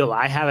of the feel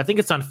I have. I think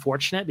it's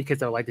unfortunate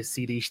because I would like to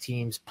see these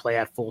teams play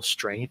at full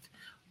strength,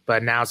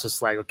 but now it's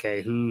just like,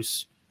 okay,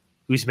 who's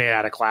made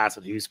out of class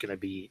and who's going to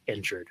be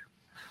injured.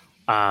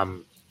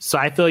 So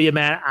I feel you,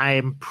 man.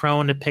 I'm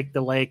prone to pick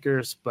the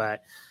Lakers,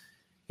 but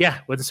yeah,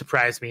 wouldn't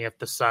surprise me if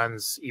the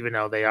Suns, even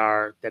though they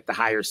are at the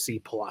higher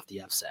seed, pull off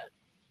the upset.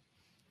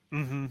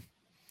 Mm-hmm.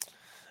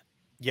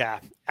 Yeah,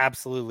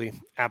 absolutely.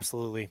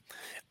 Absolutely.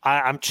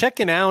 I'm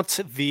checking out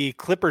the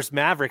Clippers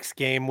Mavericks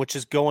game, which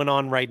is going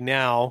on right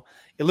now.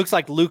 It looks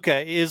like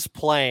Luka is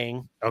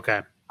playing.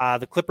 Okay.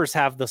 The Clippers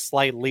have the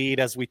slight lead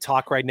as we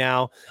talk right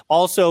now.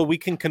 Also, we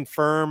can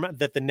confirm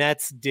that the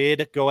Nets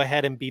did go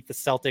ahead and beat the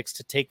Celtics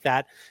to take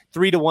that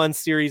 3-1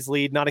 series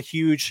lead. Not a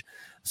huge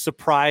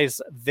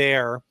surprise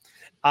there.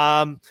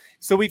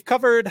 So we've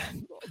covered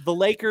the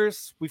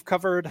Lakers. We've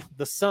covered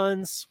the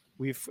Suns.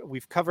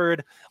 We've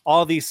covered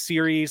all these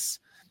series.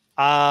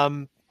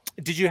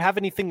 Did you have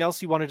anything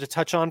else you wanted to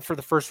touch on for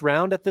the first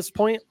round at this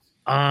point?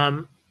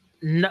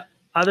 No,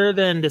 other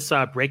than this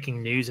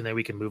breaking news, and then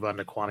we can move on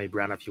to Kwame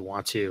Brown if you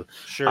want to.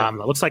 Sure.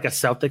 It looks like a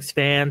Celtics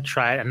fan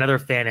tried another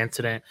fan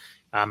incident.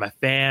 A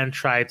fan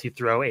tried to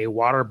throw a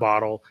water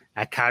bottle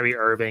at Kyrie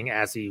Irving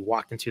as he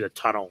walked into the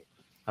tunnel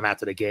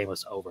after the game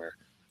was over.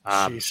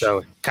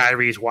 So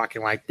Kyrie's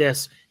walking like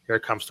this. Here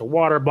comes the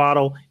water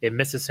bottle. It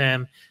misses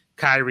him.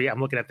 Kyrie, I'm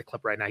looking at the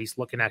clip right now. He's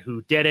looking at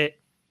who did it.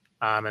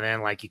 And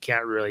then you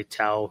can't really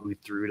tell who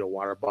threw the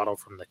water bottle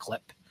from the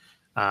clip.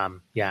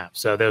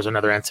 So there's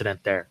another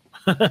incident there.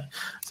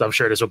 So I'm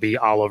sure this will be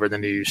all over the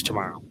news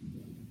tomorrow.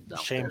 So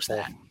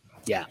shameful.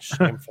 Yeah.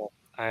 Shameful.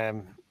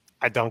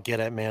 I don't get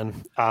it,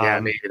 man.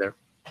 Me either.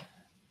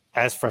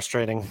 That's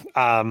frustrating.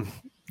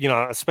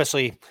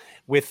 Especially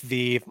with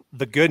the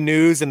good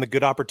news and the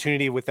good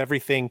opportunity with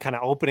everything kind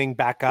of opening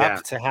back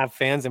up to have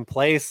fans in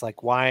place.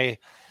 Like why?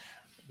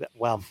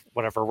 Well,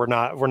 whatever. We're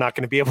not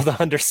going to be able to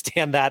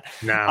understand that.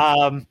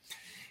 No.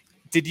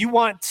 Did you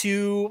want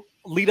to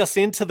lead us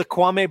into the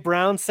Kwame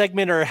Brown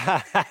segment, or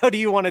how do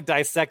you want to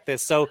dissect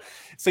this? So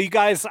you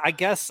guys, I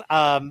guess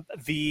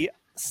the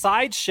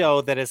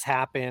sideshow that has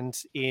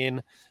happened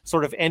in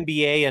sort of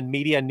NBA and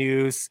media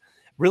news,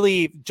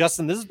 really,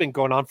 Justin, this has been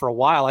going on for a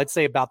while. I'd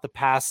say about the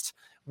past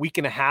week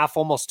and a half,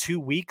 almost 2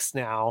 weeks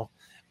now.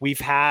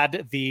 We've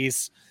had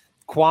these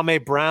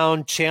Kwame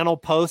Brown channel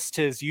posts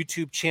to his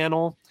YouTube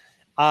channel.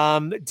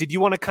 Did you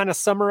want to kind of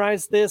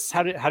summarize this?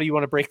 How do you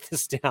want to break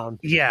this down?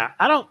 Yeah,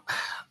 I don't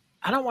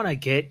want to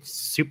get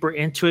super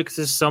into it because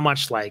there's so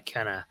much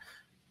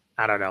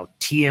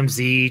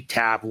TMZ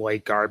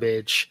tabloid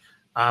garbage.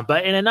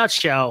 But in a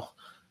nutshell,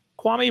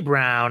 Kwame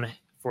Brown,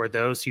 for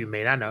those who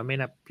may not know,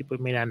 people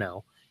may not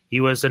know,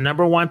 he was the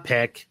number 1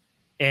 pick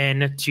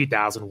in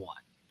 2001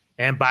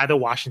 and by the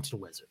Washington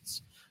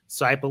Wizards.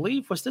 So I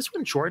believe, was this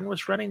when Jordan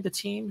was running the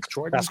team?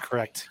 Jordan? That's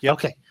correct. Yep.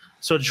 Okay.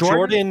 So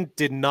Jordan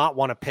did not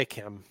want to pick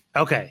him.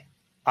 Okay.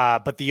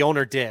 But the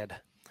owner did.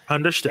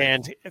 Understood.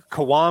 And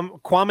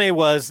Kwame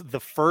was the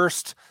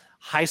first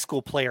high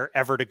school player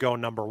ever to go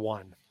number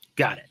 1.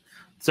 Got it.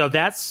 So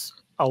that's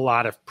a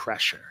lot of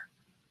pressure.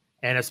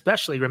 And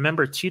especially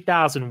remember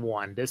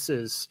 2001, this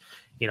is,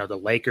 the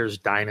Lakers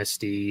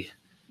dynasty,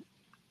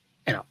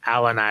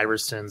 Allen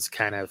Iverson's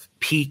kind of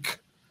peak,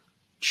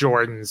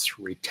 Jordan's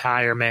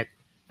retirement,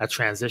 a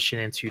transition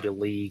into the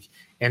league,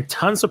 and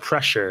tons of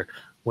pressure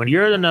when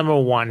you're the number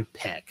 1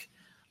 pick.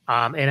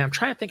 And I'm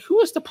trying to think, who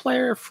was the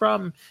player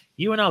from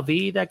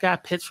UNLV that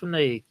got picked from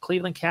the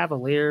Cleveland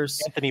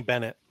Cavaliers? Anthony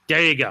Bennett.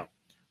 There you go.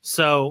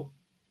 So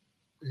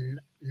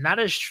not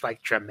as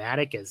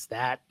dramatic as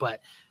that,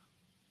 but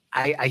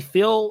I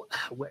feel,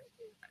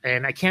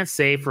 and I can't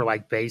say for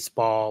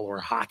baseball or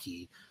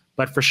hockey,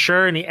 but for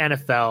sure in the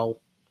NFL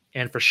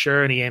and for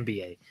sure in the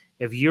NBA,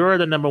 if you're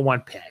the number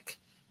 1 pick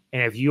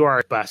and if you are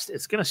a bust,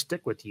 it's going to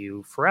stick with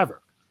you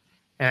forever.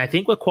 And I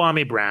think with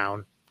Kwame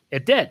Brown,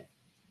 it did.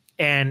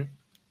 And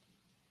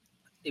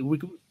I'm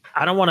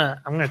going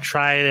to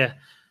try to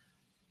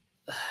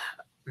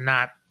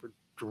not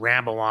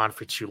ramble on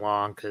for too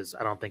long because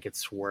I don't think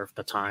it's worth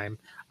the time.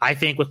 I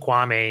think with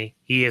Kwame,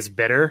 he is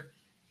bitter.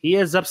 He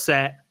is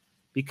upset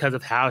because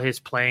of how his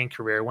playing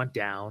career went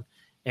down.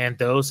 And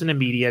those in the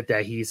media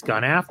that he's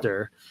gone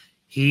after,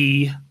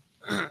 he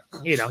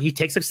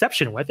takes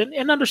exception with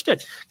and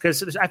understood.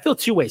 Because I feel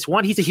 2 ways.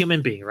 One, he's a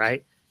human being,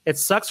 right? It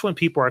sucks when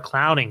people are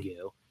clowning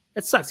you.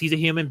 It sucks. He's a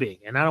human being.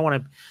 And I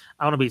want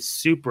to be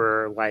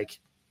super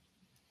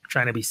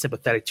trying to be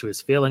sympathetic to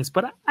his feelings,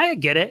 but I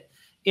get it.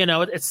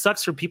 It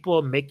sucks for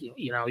people making,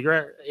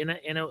 you're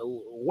in a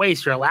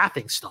ways you're a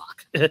laughing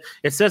stock.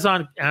 It says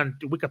on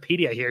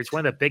Wikipedia here, it's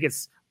one of the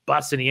biggest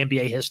busts in the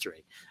NBA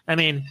history. I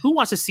mean, who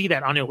wants to see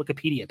that on your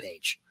Wikipedia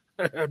page?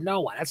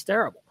 No one. That's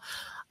terrible.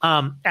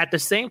 At the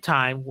same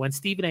time, when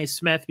Stephen A.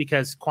 Smith,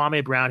 because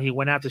Kwame Brown, he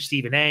went after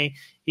Stephen A.,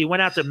 he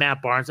went after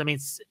Matt Barnes. I mean,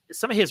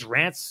 some of his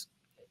rants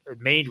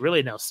made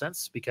really no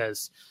sense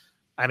because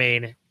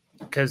the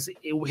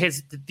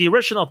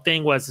original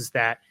thing was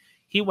that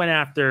he went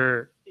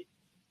after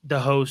the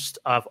host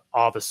of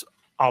All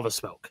the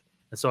Smoke.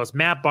 And so it's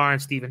Matt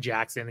Barnes, Steven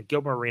Jackson, and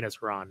Gilbert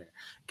Arenas were on there.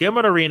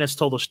 Gilbert Arenas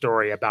told a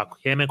story about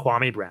him and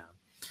Kwame Brown.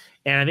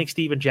 And I think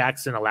Steven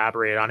Jackson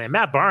elaborated on it. And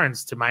Matt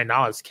Barnes, to my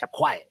knowledge, kept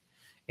quiet.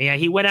 And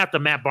he went after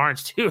Matt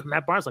Barnes, too.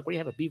 Matt Barnes what do you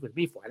have a beef with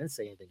me for? I didn't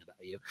say anything about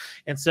you.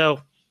 And so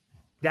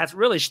that's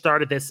really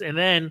started this. And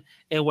then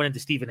it went into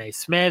Stephen A.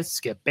 Smith,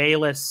 Skip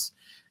Bayless,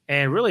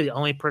 And really the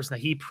only person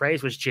that he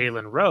praised was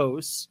Jalen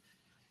Rose.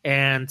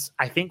 And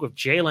I think with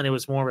Jalen, it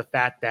was more of a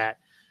fact that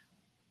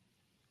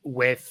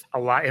with a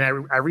lot,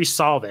 and I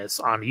re-saw this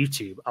on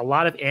YouTube, a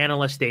lot of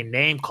analysts, they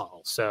name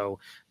call. So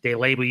they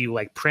label you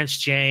like Prince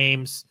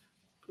James,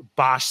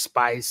 Bosch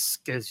Spice,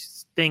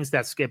 things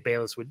that Skip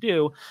Bayless would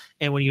do.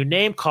 And when you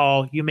name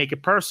call, you make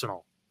it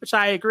personal, which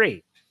I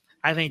agree.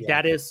 I think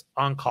that is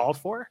uncalled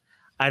for.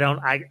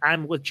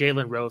 I'm with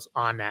Jalen Rose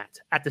on that.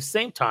 At the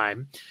same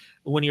time,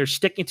 when you're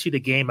sticking to the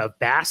game of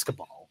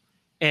basketball,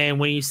 and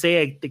when you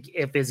say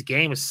if his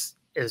game is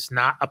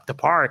not up to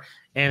par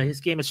and his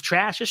game is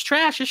trash, it's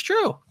trash. It's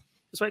true.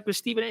 It's like with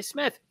Stephen A.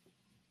 Smith.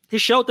 He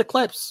showed the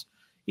clips.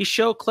 He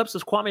showed clips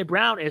of Kwame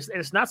Brown.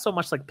 It's not so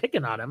much like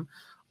picking on him.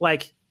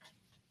 Like,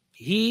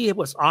 he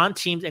was on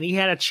teams and he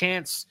had a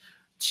chance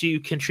to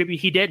contribute.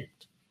 He didn't.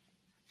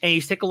 And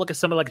you take a look at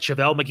someone like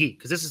JaVale McGee,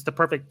 because this is the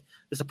perfect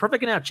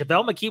analogy.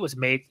 JaVale McGee was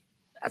made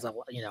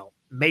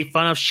made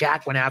fun of.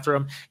 Shaq went after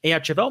him.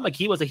 And JaVale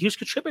McGee was a huge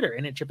contributor.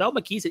 And JaVale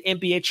McGee's an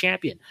NBA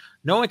champion.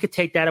 No one could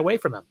take that away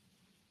from him.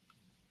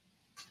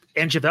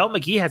 And JaVale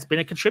McGee has been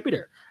a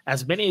contributor.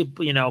 As many,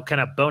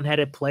 kind of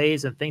boneheaded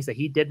plays and things that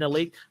he did in the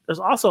league, there's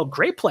also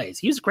great plays.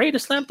 He was great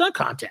at slam dunk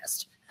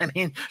contest. I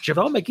mean,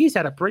 JaVale McGee's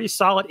had a pretty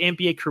solid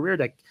NBA career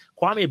that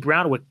Kwame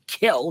Brown would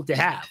kill to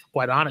have,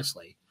 quite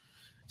honestly.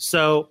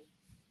 So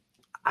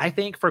I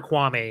think for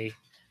Kwame,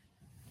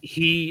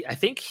 I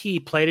think he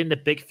played in the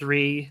Big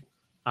Three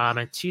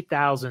in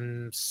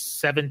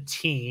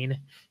 2017.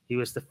 He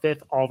was the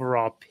 5th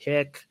overall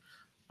pick.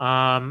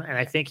 And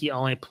I think he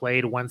only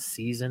played one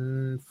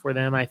season for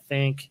them, I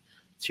think,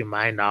 to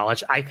my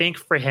knowledge. I think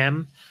for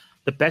him,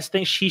 the best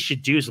thing he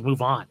should do is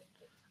move on,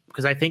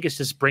 because I think it's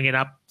just bringing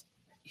up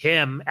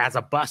him as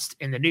a bust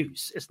in the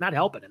news. It's not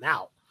helping him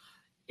out.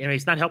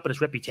 It's not helping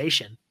his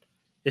reputation.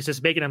 It's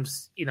just making him,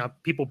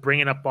 people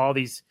bringing up all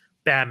these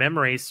bad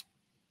memories,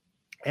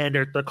 and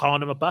they're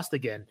calling him a bust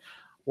again,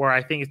 where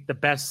I think the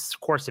best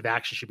course of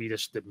action should be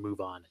just to move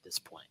on at this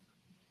point.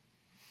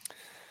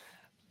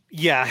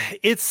 Yeah,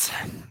 it's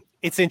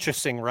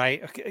interesting,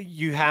 right?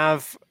 You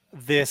have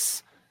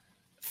this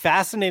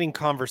fascinating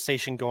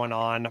conversation going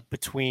on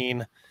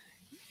between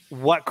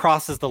what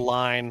crosses the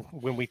line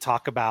when we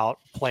talk about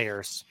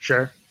players.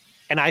 Sure.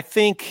 And I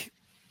think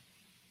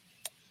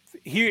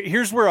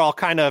here's where I'll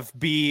kind of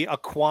be a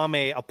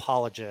Kwame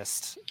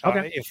apologist,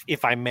 okay,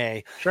 if I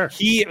may. Sure.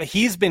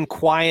 He's been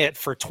quiet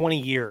for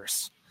 20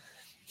 years.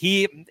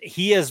 He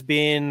has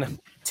been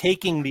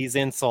taking these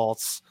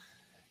insults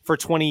for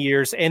 20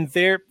 years, and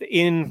they're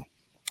in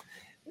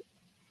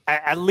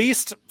at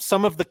least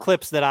some of the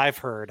clips that I've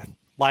heard.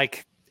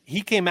 Like,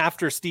 he came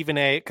after Stephen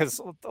A.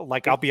 because,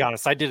 like, I'll be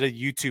honest, I did a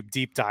YouTube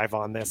deep dive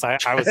on this. I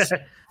was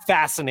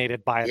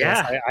fascinated by this.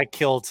 I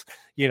killed,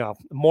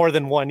 more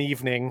than one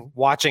evening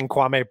watching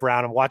Kwame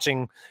Brown and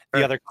watching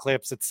the other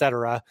clips,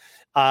 etc.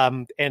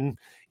 And,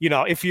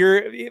 if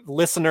you're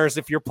listeners,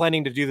 if you're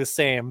planning to do the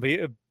same,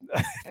 be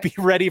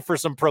ready for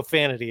some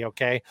profanity.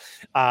 Okay.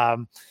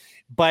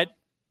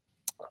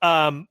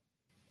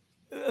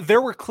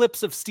 There were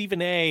clips of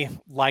Stephen A.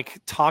 like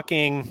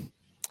talking,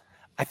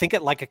 I think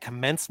at like a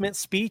commencement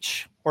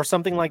speech or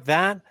something like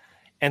that,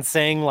 and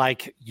saying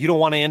like, you don't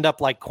want to end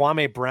up like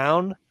Kwame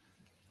Brown,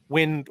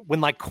 when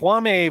like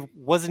Kwame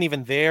wasn't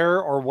even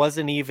there or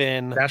wasn't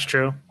even that's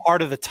true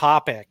part of the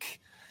topic.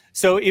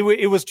 So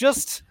it was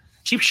just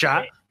cheap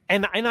shot.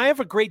 And I have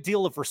a great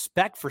deal of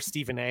respect for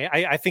Stephen A.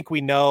 I think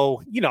we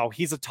know,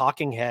 he's a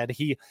talking head.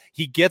 He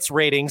gets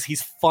ratings.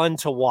 He's fun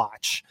to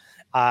watch.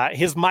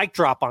 His mic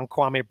drop on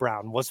Kwame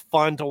Brown was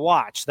fun to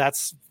watch.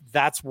 That's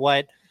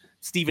what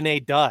Stephen A.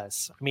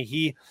 does. I mean,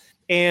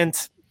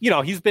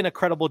 he's been a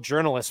credible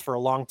journalist for a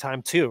long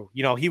time too.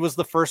 He was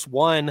the first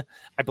one,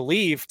 I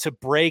believe, to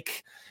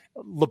break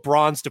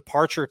LeBron's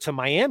departure to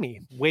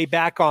Miami way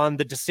back on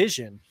The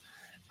Decision.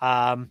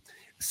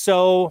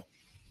 So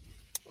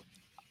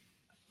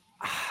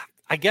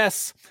I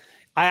guess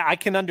I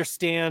can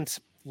understand,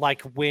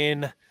 like,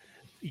 when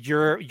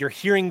you're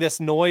hearing this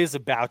noise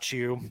about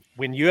you,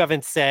 when you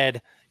haven't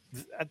said,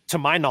 to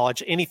my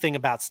knowledge, anything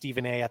about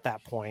Stephen A. at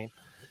that point,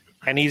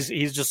 and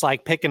he's just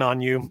like picking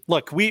on you.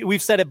 Look,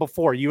 we've said it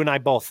before, you and I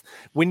both.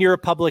 When you're a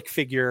public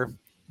figure,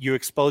 you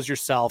expose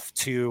yourself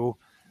to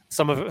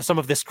some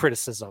of this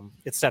criticism,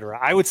 etc.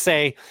 I would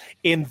say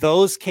in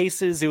those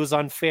cases it was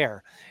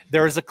unfair.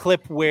 There was a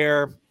clip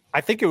where I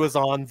think it was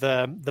on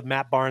the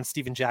Matt Barnes,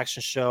 Steven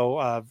Jackson show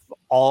of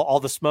All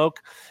the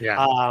Smoke.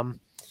 Yeah.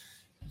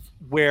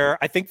 Where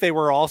I think they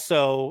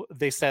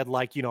said,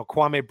 like,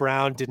 Kwame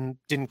Brown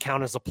didn't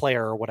count as a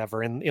player or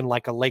whatever in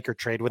like a Laker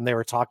trade when they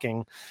were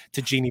talking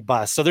to Jeannie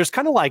Buss. So there's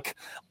kind of like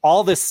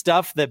all this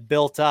stuff that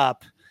built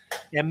up,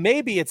 and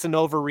maybe it's an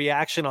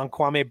overreaction on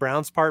Kwame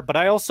Brown's part, but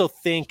I also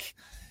think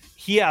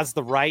he has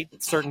the right,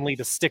 certainly,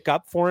 to stick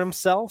up for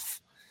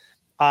himself.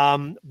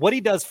 What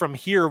he does from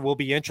here will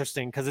be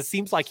interesting, because it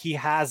seems like he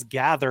has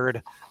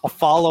gathered a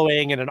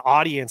following and an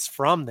audience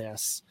from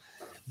this,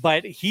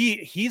 but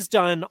he's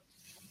done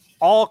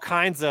all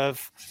kinds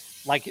of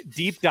like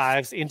deep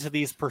dives into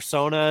these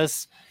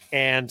personas,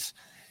 and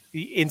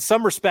in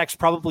some respects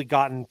probably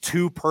gotten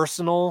too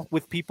personal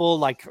with people.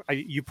 Like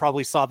you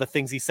probably saw the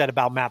things he said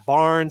about Matt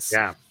Barnes.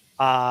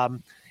 Yeah.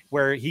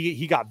 Where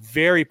he got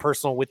very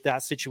personal with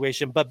that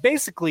situation. But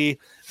basically,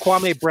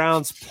 Kwame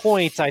Brown's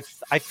point, I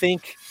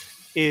think,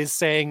 is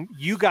saying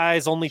you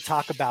guys only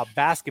talk about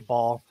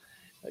basketball.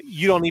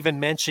 You don't even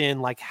mention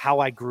like how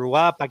I grew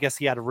up. I guess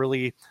he had a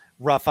really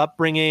rough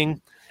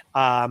upbringing.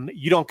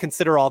 You don't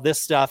consider all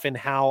this stuff and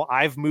how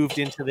I've moved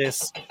into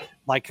this,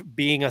 like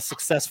being a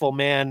successful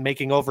man,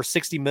 making over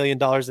 $60 million in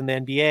the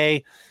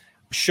NBA.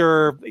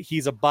 Sure,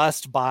 he's a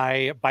bust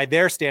by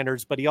their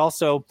standards, but he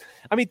also,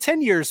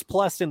 10 years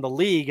plus in the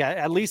league,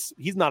 at least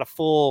he's not a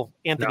full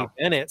Anthony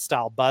Bennett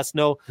style bust.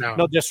 No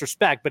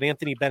disrespect, but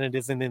Anthony Bennett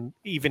isn't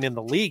even in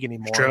the league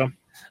anymore. True.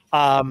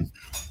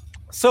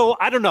 So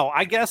I don't know.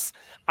 I guess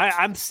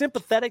I'm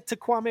sympathetic to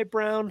Kwame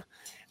Brown.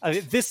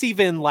 This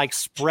even like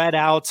spread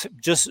out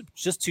just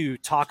to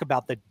talk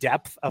about the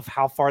depth of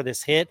how far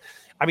this hit.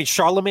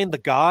 Charlemagne the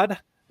God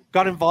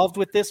got involved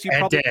with this. You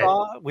probably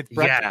saw with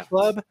Breakfast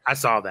Club. I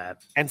saw that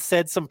and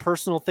said some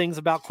personal things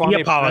about Kwame.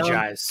 He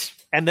apologized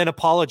Brown and then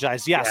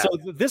apologized. Yeah. So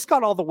this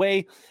got all the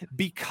way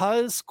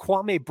because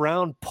Kwame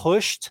Brown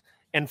pushed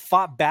and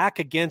fought back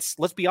against,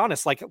 let's be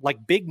honest, like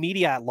big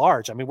media at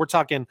large. We're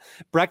talking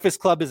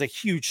Breakfast Club is a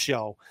huge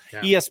show.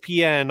 Yeah.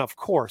 ESPN, of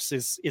course,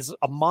 is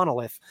a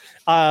monolith.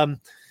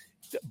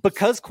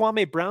 Because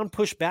Kwame Brown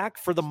pushed back,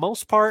 for the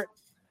most part,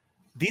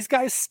 these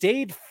guys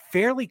stayed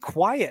fairly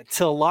quiet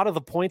to a lot of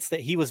the points that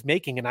he was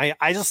making. And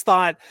I just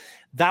thought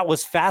that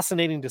was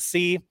fascinating to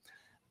see.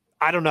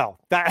 I don't know.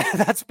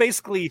 That's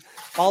basically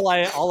all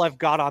I've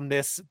got on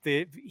this.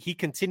 He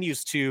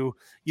continues to,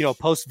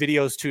 post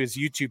videos to his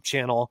YouTube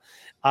channel.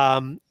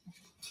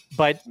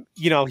 But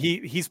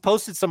he's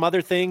posted some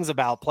other things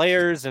about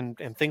players and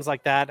things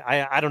like that.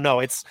 I don't know.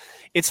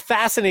 It's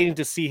fascinating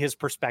to see his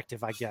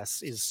perspective, I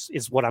guess,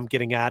 is what I'm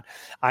getting at.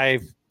 I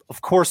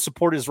of course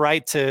support his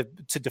right to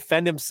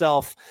defend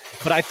himself,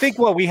 but I think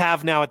what we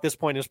have now at this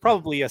point is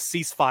probably a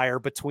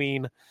ceasefire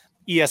between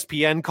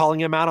ESPN calling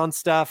him out on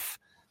stuff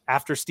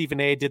after Stephen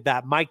A did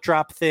that mic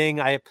drop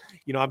thing.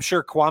 I'm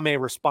sure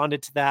Kwame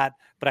responded to that,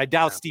 but I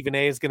doubt Stephen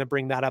A is going to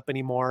bring that up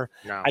anymore.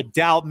 No. I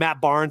doubt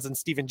Matt Barnes and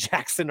Steven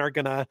Jackson are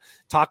going to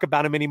talk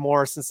about him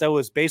anymore, since that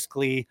was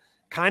basically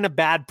kind of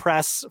bad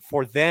press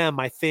for them.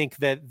 I think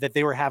that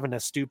they were having to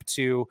stoop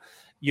to,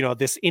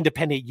 this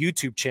independent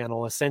YouTube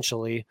channel,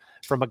 essentially,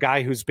 from a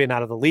guy who's been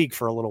out of the league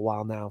for a little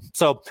while now.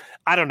 So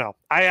I don't know.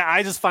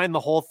 I just find the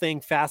whole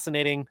thing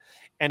fascinating.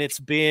 And it's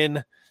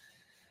been,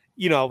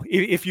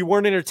 if you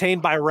weren't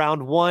entertained by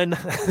round one,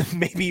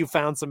 maybe you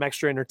found some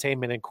extra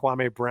entertainment in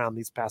Kwame Brown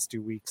these past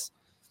 2 weeks.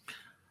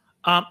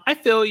 I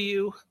feel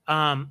you.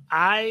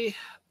 I,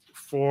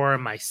 for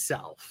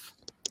myself,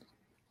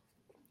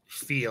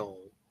 feel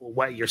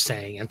what you're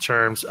saying in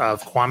terms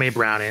of Kwame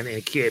Brown, and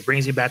it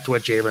brings me back to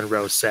what Jalen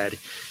Rose said.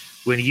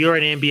 When you're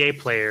an NBA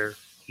player,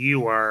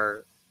 you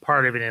are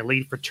part of an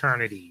elite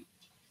fraternity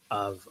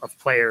of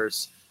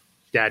players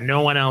that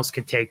no one else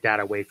can take that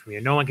away from you.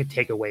 No one can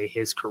take away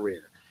his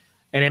career.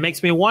 And it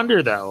makes me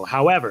wonder, though,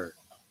 however,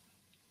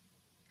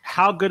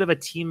 how good of a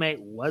teammate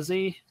was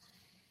he?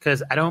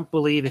 Because I don't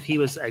believe if he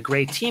was a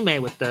great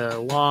teammate with the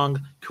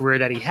long career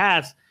that he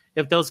has,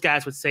 if those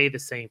guys would say the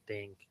same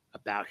thing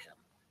about him.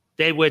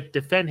 They would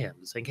defend him,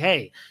 saying,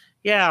 hey,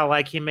 yeah,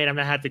 like he may have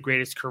not had the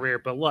greatest career,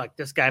 but look,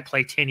 this guy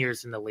played 10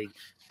 years in the league.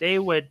 They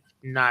would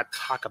not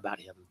talk about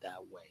him that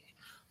way.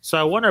 So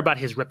I wonder about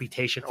his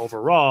reputation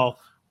overall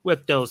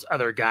with those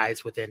other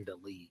guys within the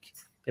league.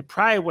 They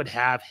probably would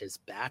have his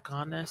back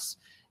on this.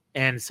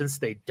 And since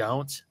they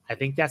don't, I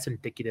think that's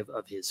indicative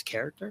of his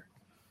character.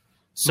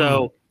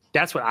 So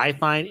that's what I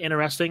find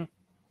interesting,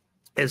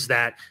 is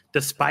that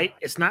despite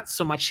it's not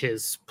so much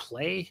his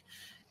play,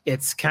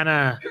 it's kind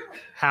of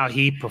how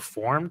he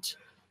performed.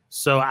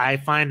 So I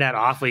find that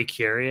awfully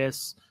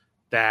curious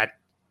that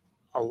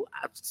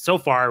so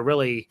far,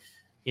 really,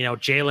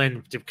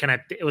 Jalen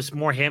it was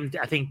more him,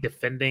 I think,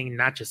 defending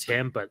not just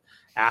him, but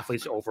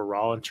athletes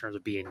overall in terms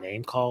of being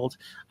name called.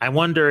 I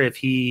wonder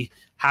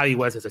how he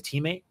was as a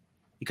teammate,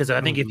 because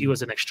I think if he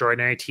was an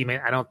extraordinary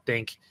teammate, I don't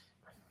think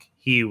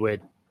he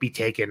would be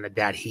taking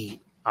that heat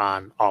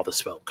on all the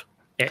smoke,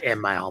 in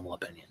my humble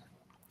opinion.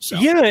 So.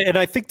 Yeah, and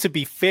I think, to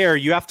be fair,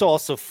 you have to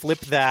also flip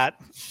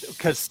that,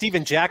 because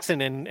Steven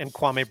Jackson and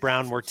Kwame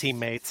Brown were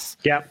teammates.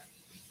 Yeah.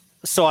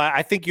 So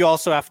I think you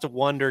also have to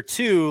wonder,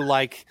 too,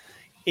 like,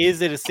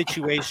 is it a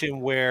situation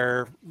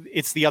where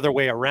it's the other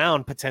way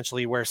around,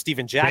 potentially, where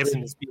Steven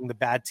Jackson is being the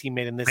bad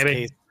teammate in this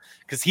case?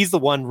 Because he's the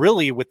one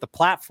really with the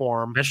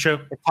platform. That's true.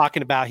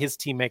 Talking about his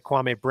teammate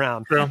Kwame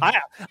Brown. True.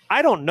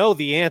 I don't know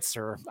the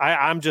answer.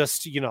 I'm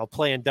just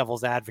playing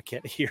devil's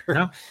advocate here.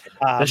 No,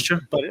 that's true.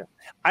 But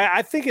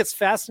I think it's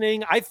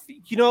fascinating. I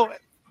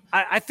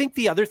think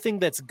the other thing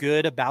that's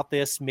good about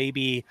this,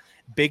 maybe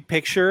big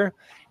picture,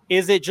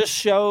 is it just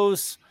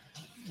shows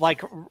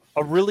like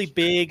a really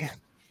big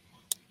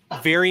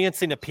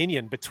variance in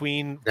opinion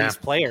between these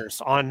players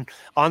on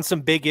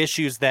some big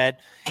issues that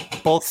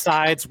both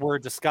sides were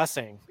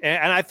discussing.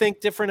 And I think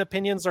different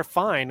opinions are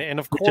fine. And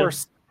of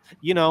course,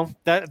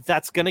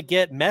 that's going to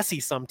get messy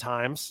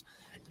sometimes.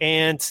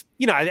 And,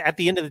 at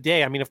the end of the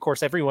day, I mean, of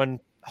course, everyone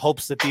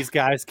hopes that these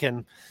guys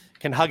can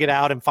hug it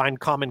out and find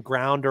common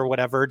ground or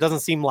whatever. It doesn't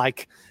seem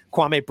like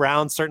Kwame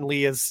Brown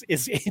certainly is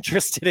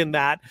interested in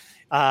that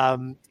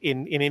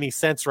in any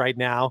sense right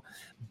now.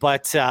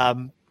 But,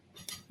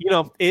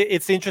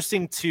 it's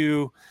interesting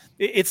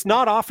it's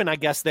not often, I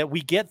guess, that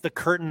we get the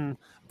curtain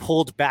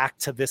pulled back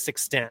to this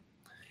extent.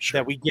 Sure.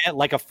 That we get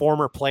like a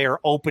former player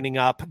opening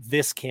up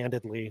this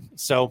candidly.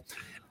 So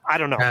I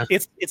don't know. Yeah.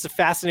 It's a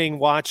fascinating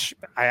watch.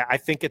 I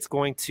think it's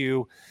going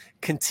to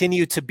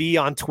continue to be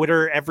on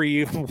Twitter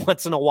every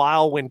once in a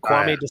while when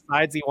Kwame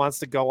decides he wants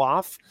to go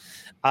off.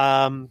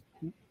 I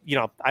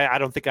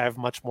don't think I have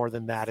much more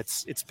than that.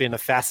 It's been a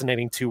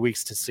fascinating 2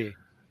 weeks to see.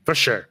 For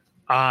sure.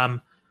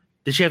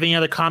 Did you have any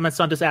other comments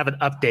on this? I have an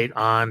update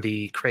on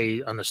the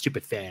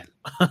stupid fan.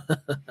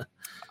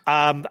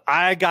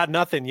 I got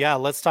nothing. Yeah,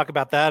 let's talk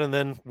about that and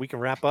then we can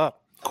wrap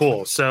up.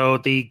 Cool. So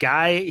the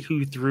guy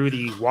who threw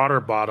the water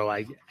bottle,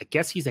 I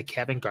guess he's a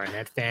Kevin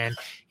Garnett fan.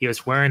 He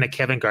was wearing a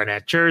Kevin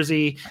Garnett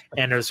jersey,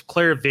 and there's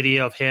clear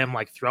video of him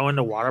like throwing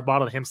the water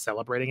bottle and him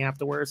celebrating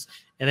afterwards.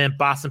 And then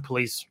Boston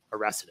police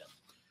arrested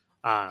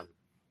him.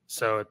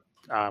 So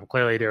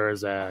clearly there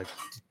was a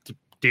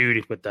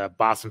dude with the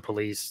Boston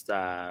police,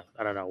 I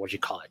don't know what you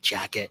call it,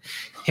 jacket,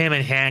 him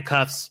in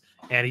handcuffs,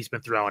 and he's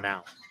been thrown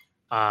out.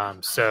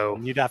 So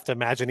you'd have to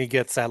imagine he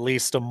gets at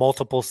least a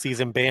multiple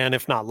season ban,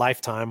 if not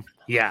lifetime.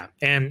 Yeah.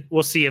 And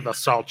we'll see if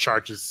assault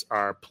charges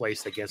are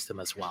placed against him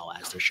as well,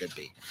 as there should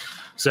be.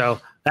 So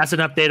that's an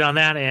update on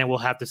that. And we'll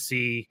have to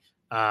see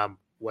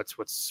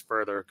what's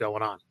further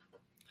going on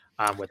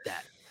with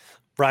that.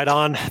 Right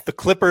on. The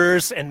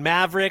Clippers and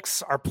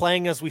Mavericks are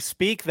playing as we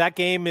speak. That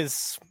game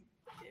is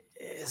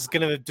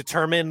going to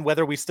determine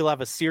whether we still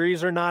have a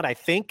series or not, I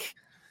think.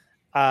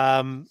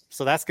 So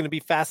that's going to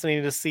be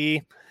fascinating to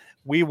see.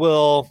 We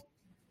will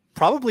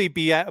probably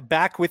be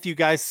back with you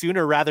guys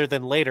sooner rather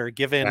than later,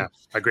 given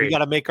we got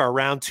to make our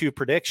round 2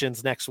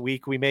 predictions next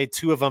week. We made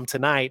 2 of them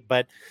tonight,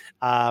 but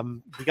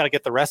we got to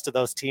get the rest of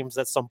those teams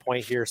at some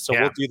point here. So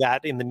we'll do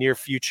that in the near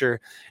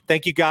future.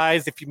 Thank you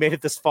guys. If you made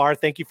it this far,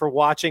 thank you for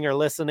watching or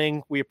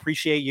listening. We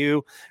appreciate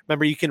you.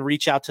 Remember, you can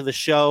reach out to the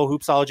show,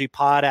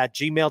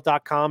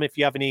 hoopsologypod@gmail.com. If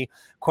you have any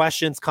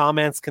questions,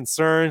 comments,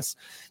 concerns.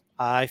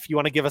 If you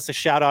want to give us a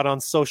shout out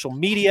on social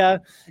media,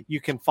 you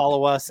can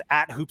follow us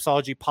at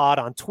Hoopsology Pod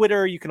on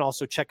Twitter. You can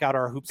also check out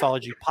our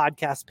Hoopsology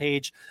podcast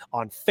page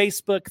on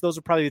Facebook. Those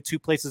are probably the 2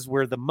 places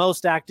we're the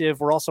most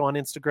active. We're also on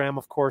Instagram,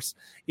 of course,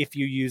 if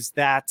you use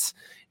that.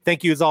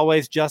 Thank you as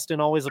always,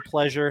 Justin. Always a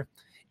pleasure.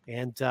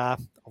 And I'll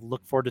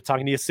look forward to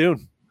talking to you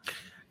soon.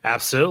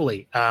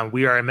 Absolutely.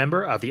 We are a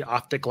member of the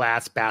Off the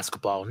Glass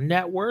Basketball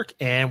Network,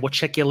 and we'll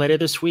check you later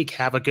this week.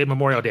 Have a good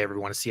Memorial Day,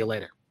 everyone. See you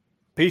later.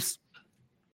 Peace.